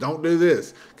bushes. Don't do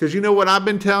this, because you know what I've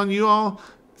been telling you all,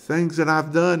 things that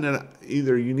I've done that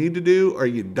either you need to do or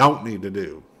you don't need to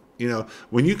do.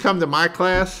 When you come to my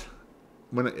class,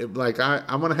 I'm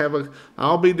gonna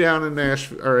I'll be down in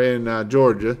Nashville or in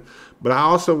Georgia, but I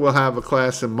also will have a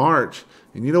class in March.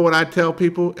 And you know what I tell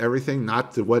people? Everything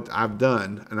not to what I've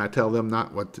done, and I tell them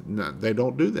not what to, no, they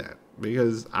don't do that,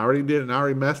 because I already did and I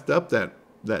already messed up that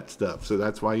stuff. So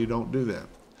that's why you don't do that.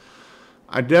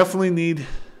 I definitely need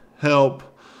help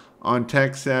on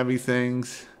tech savvy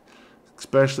things,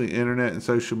 especially internet and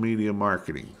social media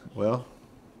marketing. Well,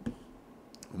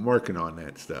 I'm working on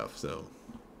that stuff. So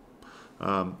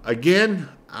again,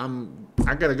 I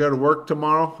got to go to work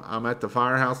tomorrow. I'm at the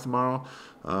firehouse tomorrow.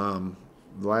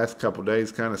 The last couple of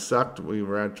days kind of sucked. We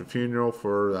were at the funeral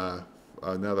for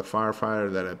another firefighter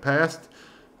that had passed.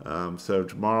 So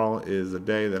tomorrow is a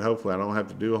day that hopefully I don't have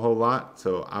to do a whole lot.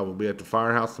 So I will be at the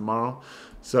firehouse tomorrow.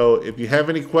 So if you have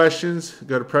any questions,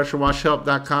 go to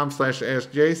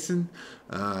pressurewashhelp.com/askjason.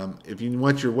 If you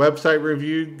want your website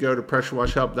reviewed, go to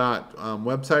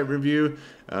pressurewashhelp.website review.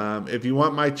 If you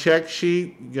want my check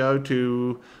sheet, go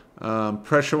to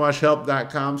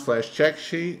pressurewashhelp.com/check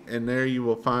sheet, and there you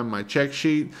will find my check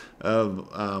sheet of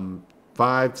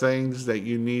 5 things that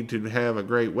you need to have a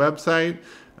great website.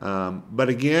 But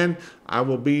again, I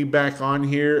will be back on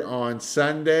here on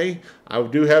Sunday. I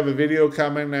do have a video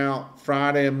coming out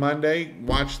Friday and Monday.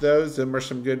 Watch those. Them are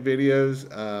some good videos.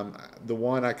 The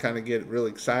one I kind of get really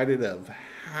excited of.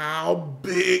 How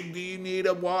big do you need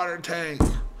a water tank?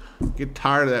 Get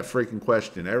tired of that freaking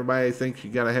question. Everybody thinks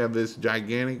you got to have this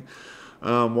gigantic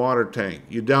water tank.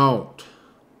 You don't.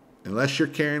 Unless you're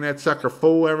carrying that sucker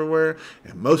full everywhere,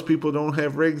 and most people don't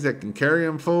have rigs that can carry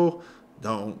them full,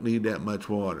 don't need that much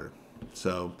water.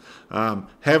 So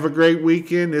have a great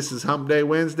weekend. This is Hump Day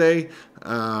Wednesday.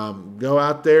 Go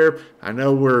out there. I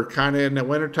know we're kind of in the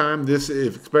wintertime.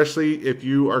 Especially if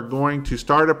you are going to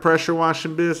start a pressure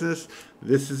washing business,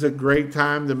 this is a great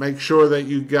time to make sure that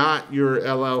you got your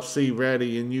LLC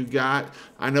ready, and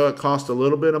I know it costs a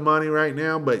little bit of money right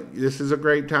now, but this is a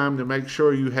great time to make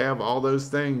sure you have all those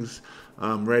things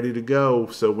ready to go,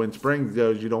 so when spring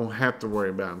goes, you don't have to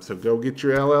worry about them. So go get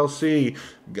your LLC.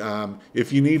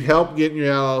 If you need help getting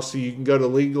your LLC, you can go to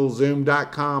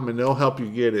LegalZoom.com and they'll help you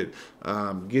get it.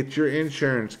 Get your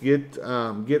insurance. Get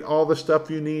all the stuff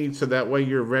you need, so that way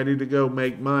you're ready to go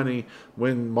make money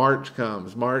when March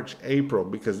comes, March, April,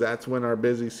 because that's when our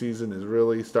busy season is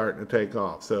really starting to take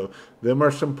off. So them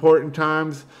are some important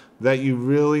times that you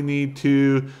really need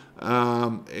to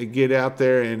get out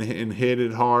there and hit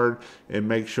it hard and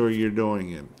make sure you're doing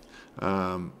it.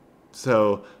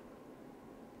 So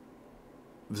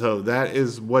that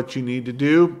is what you need to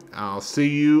do. I'll see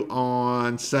you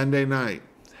on Sunday night.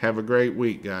 Have a great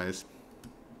week, guys.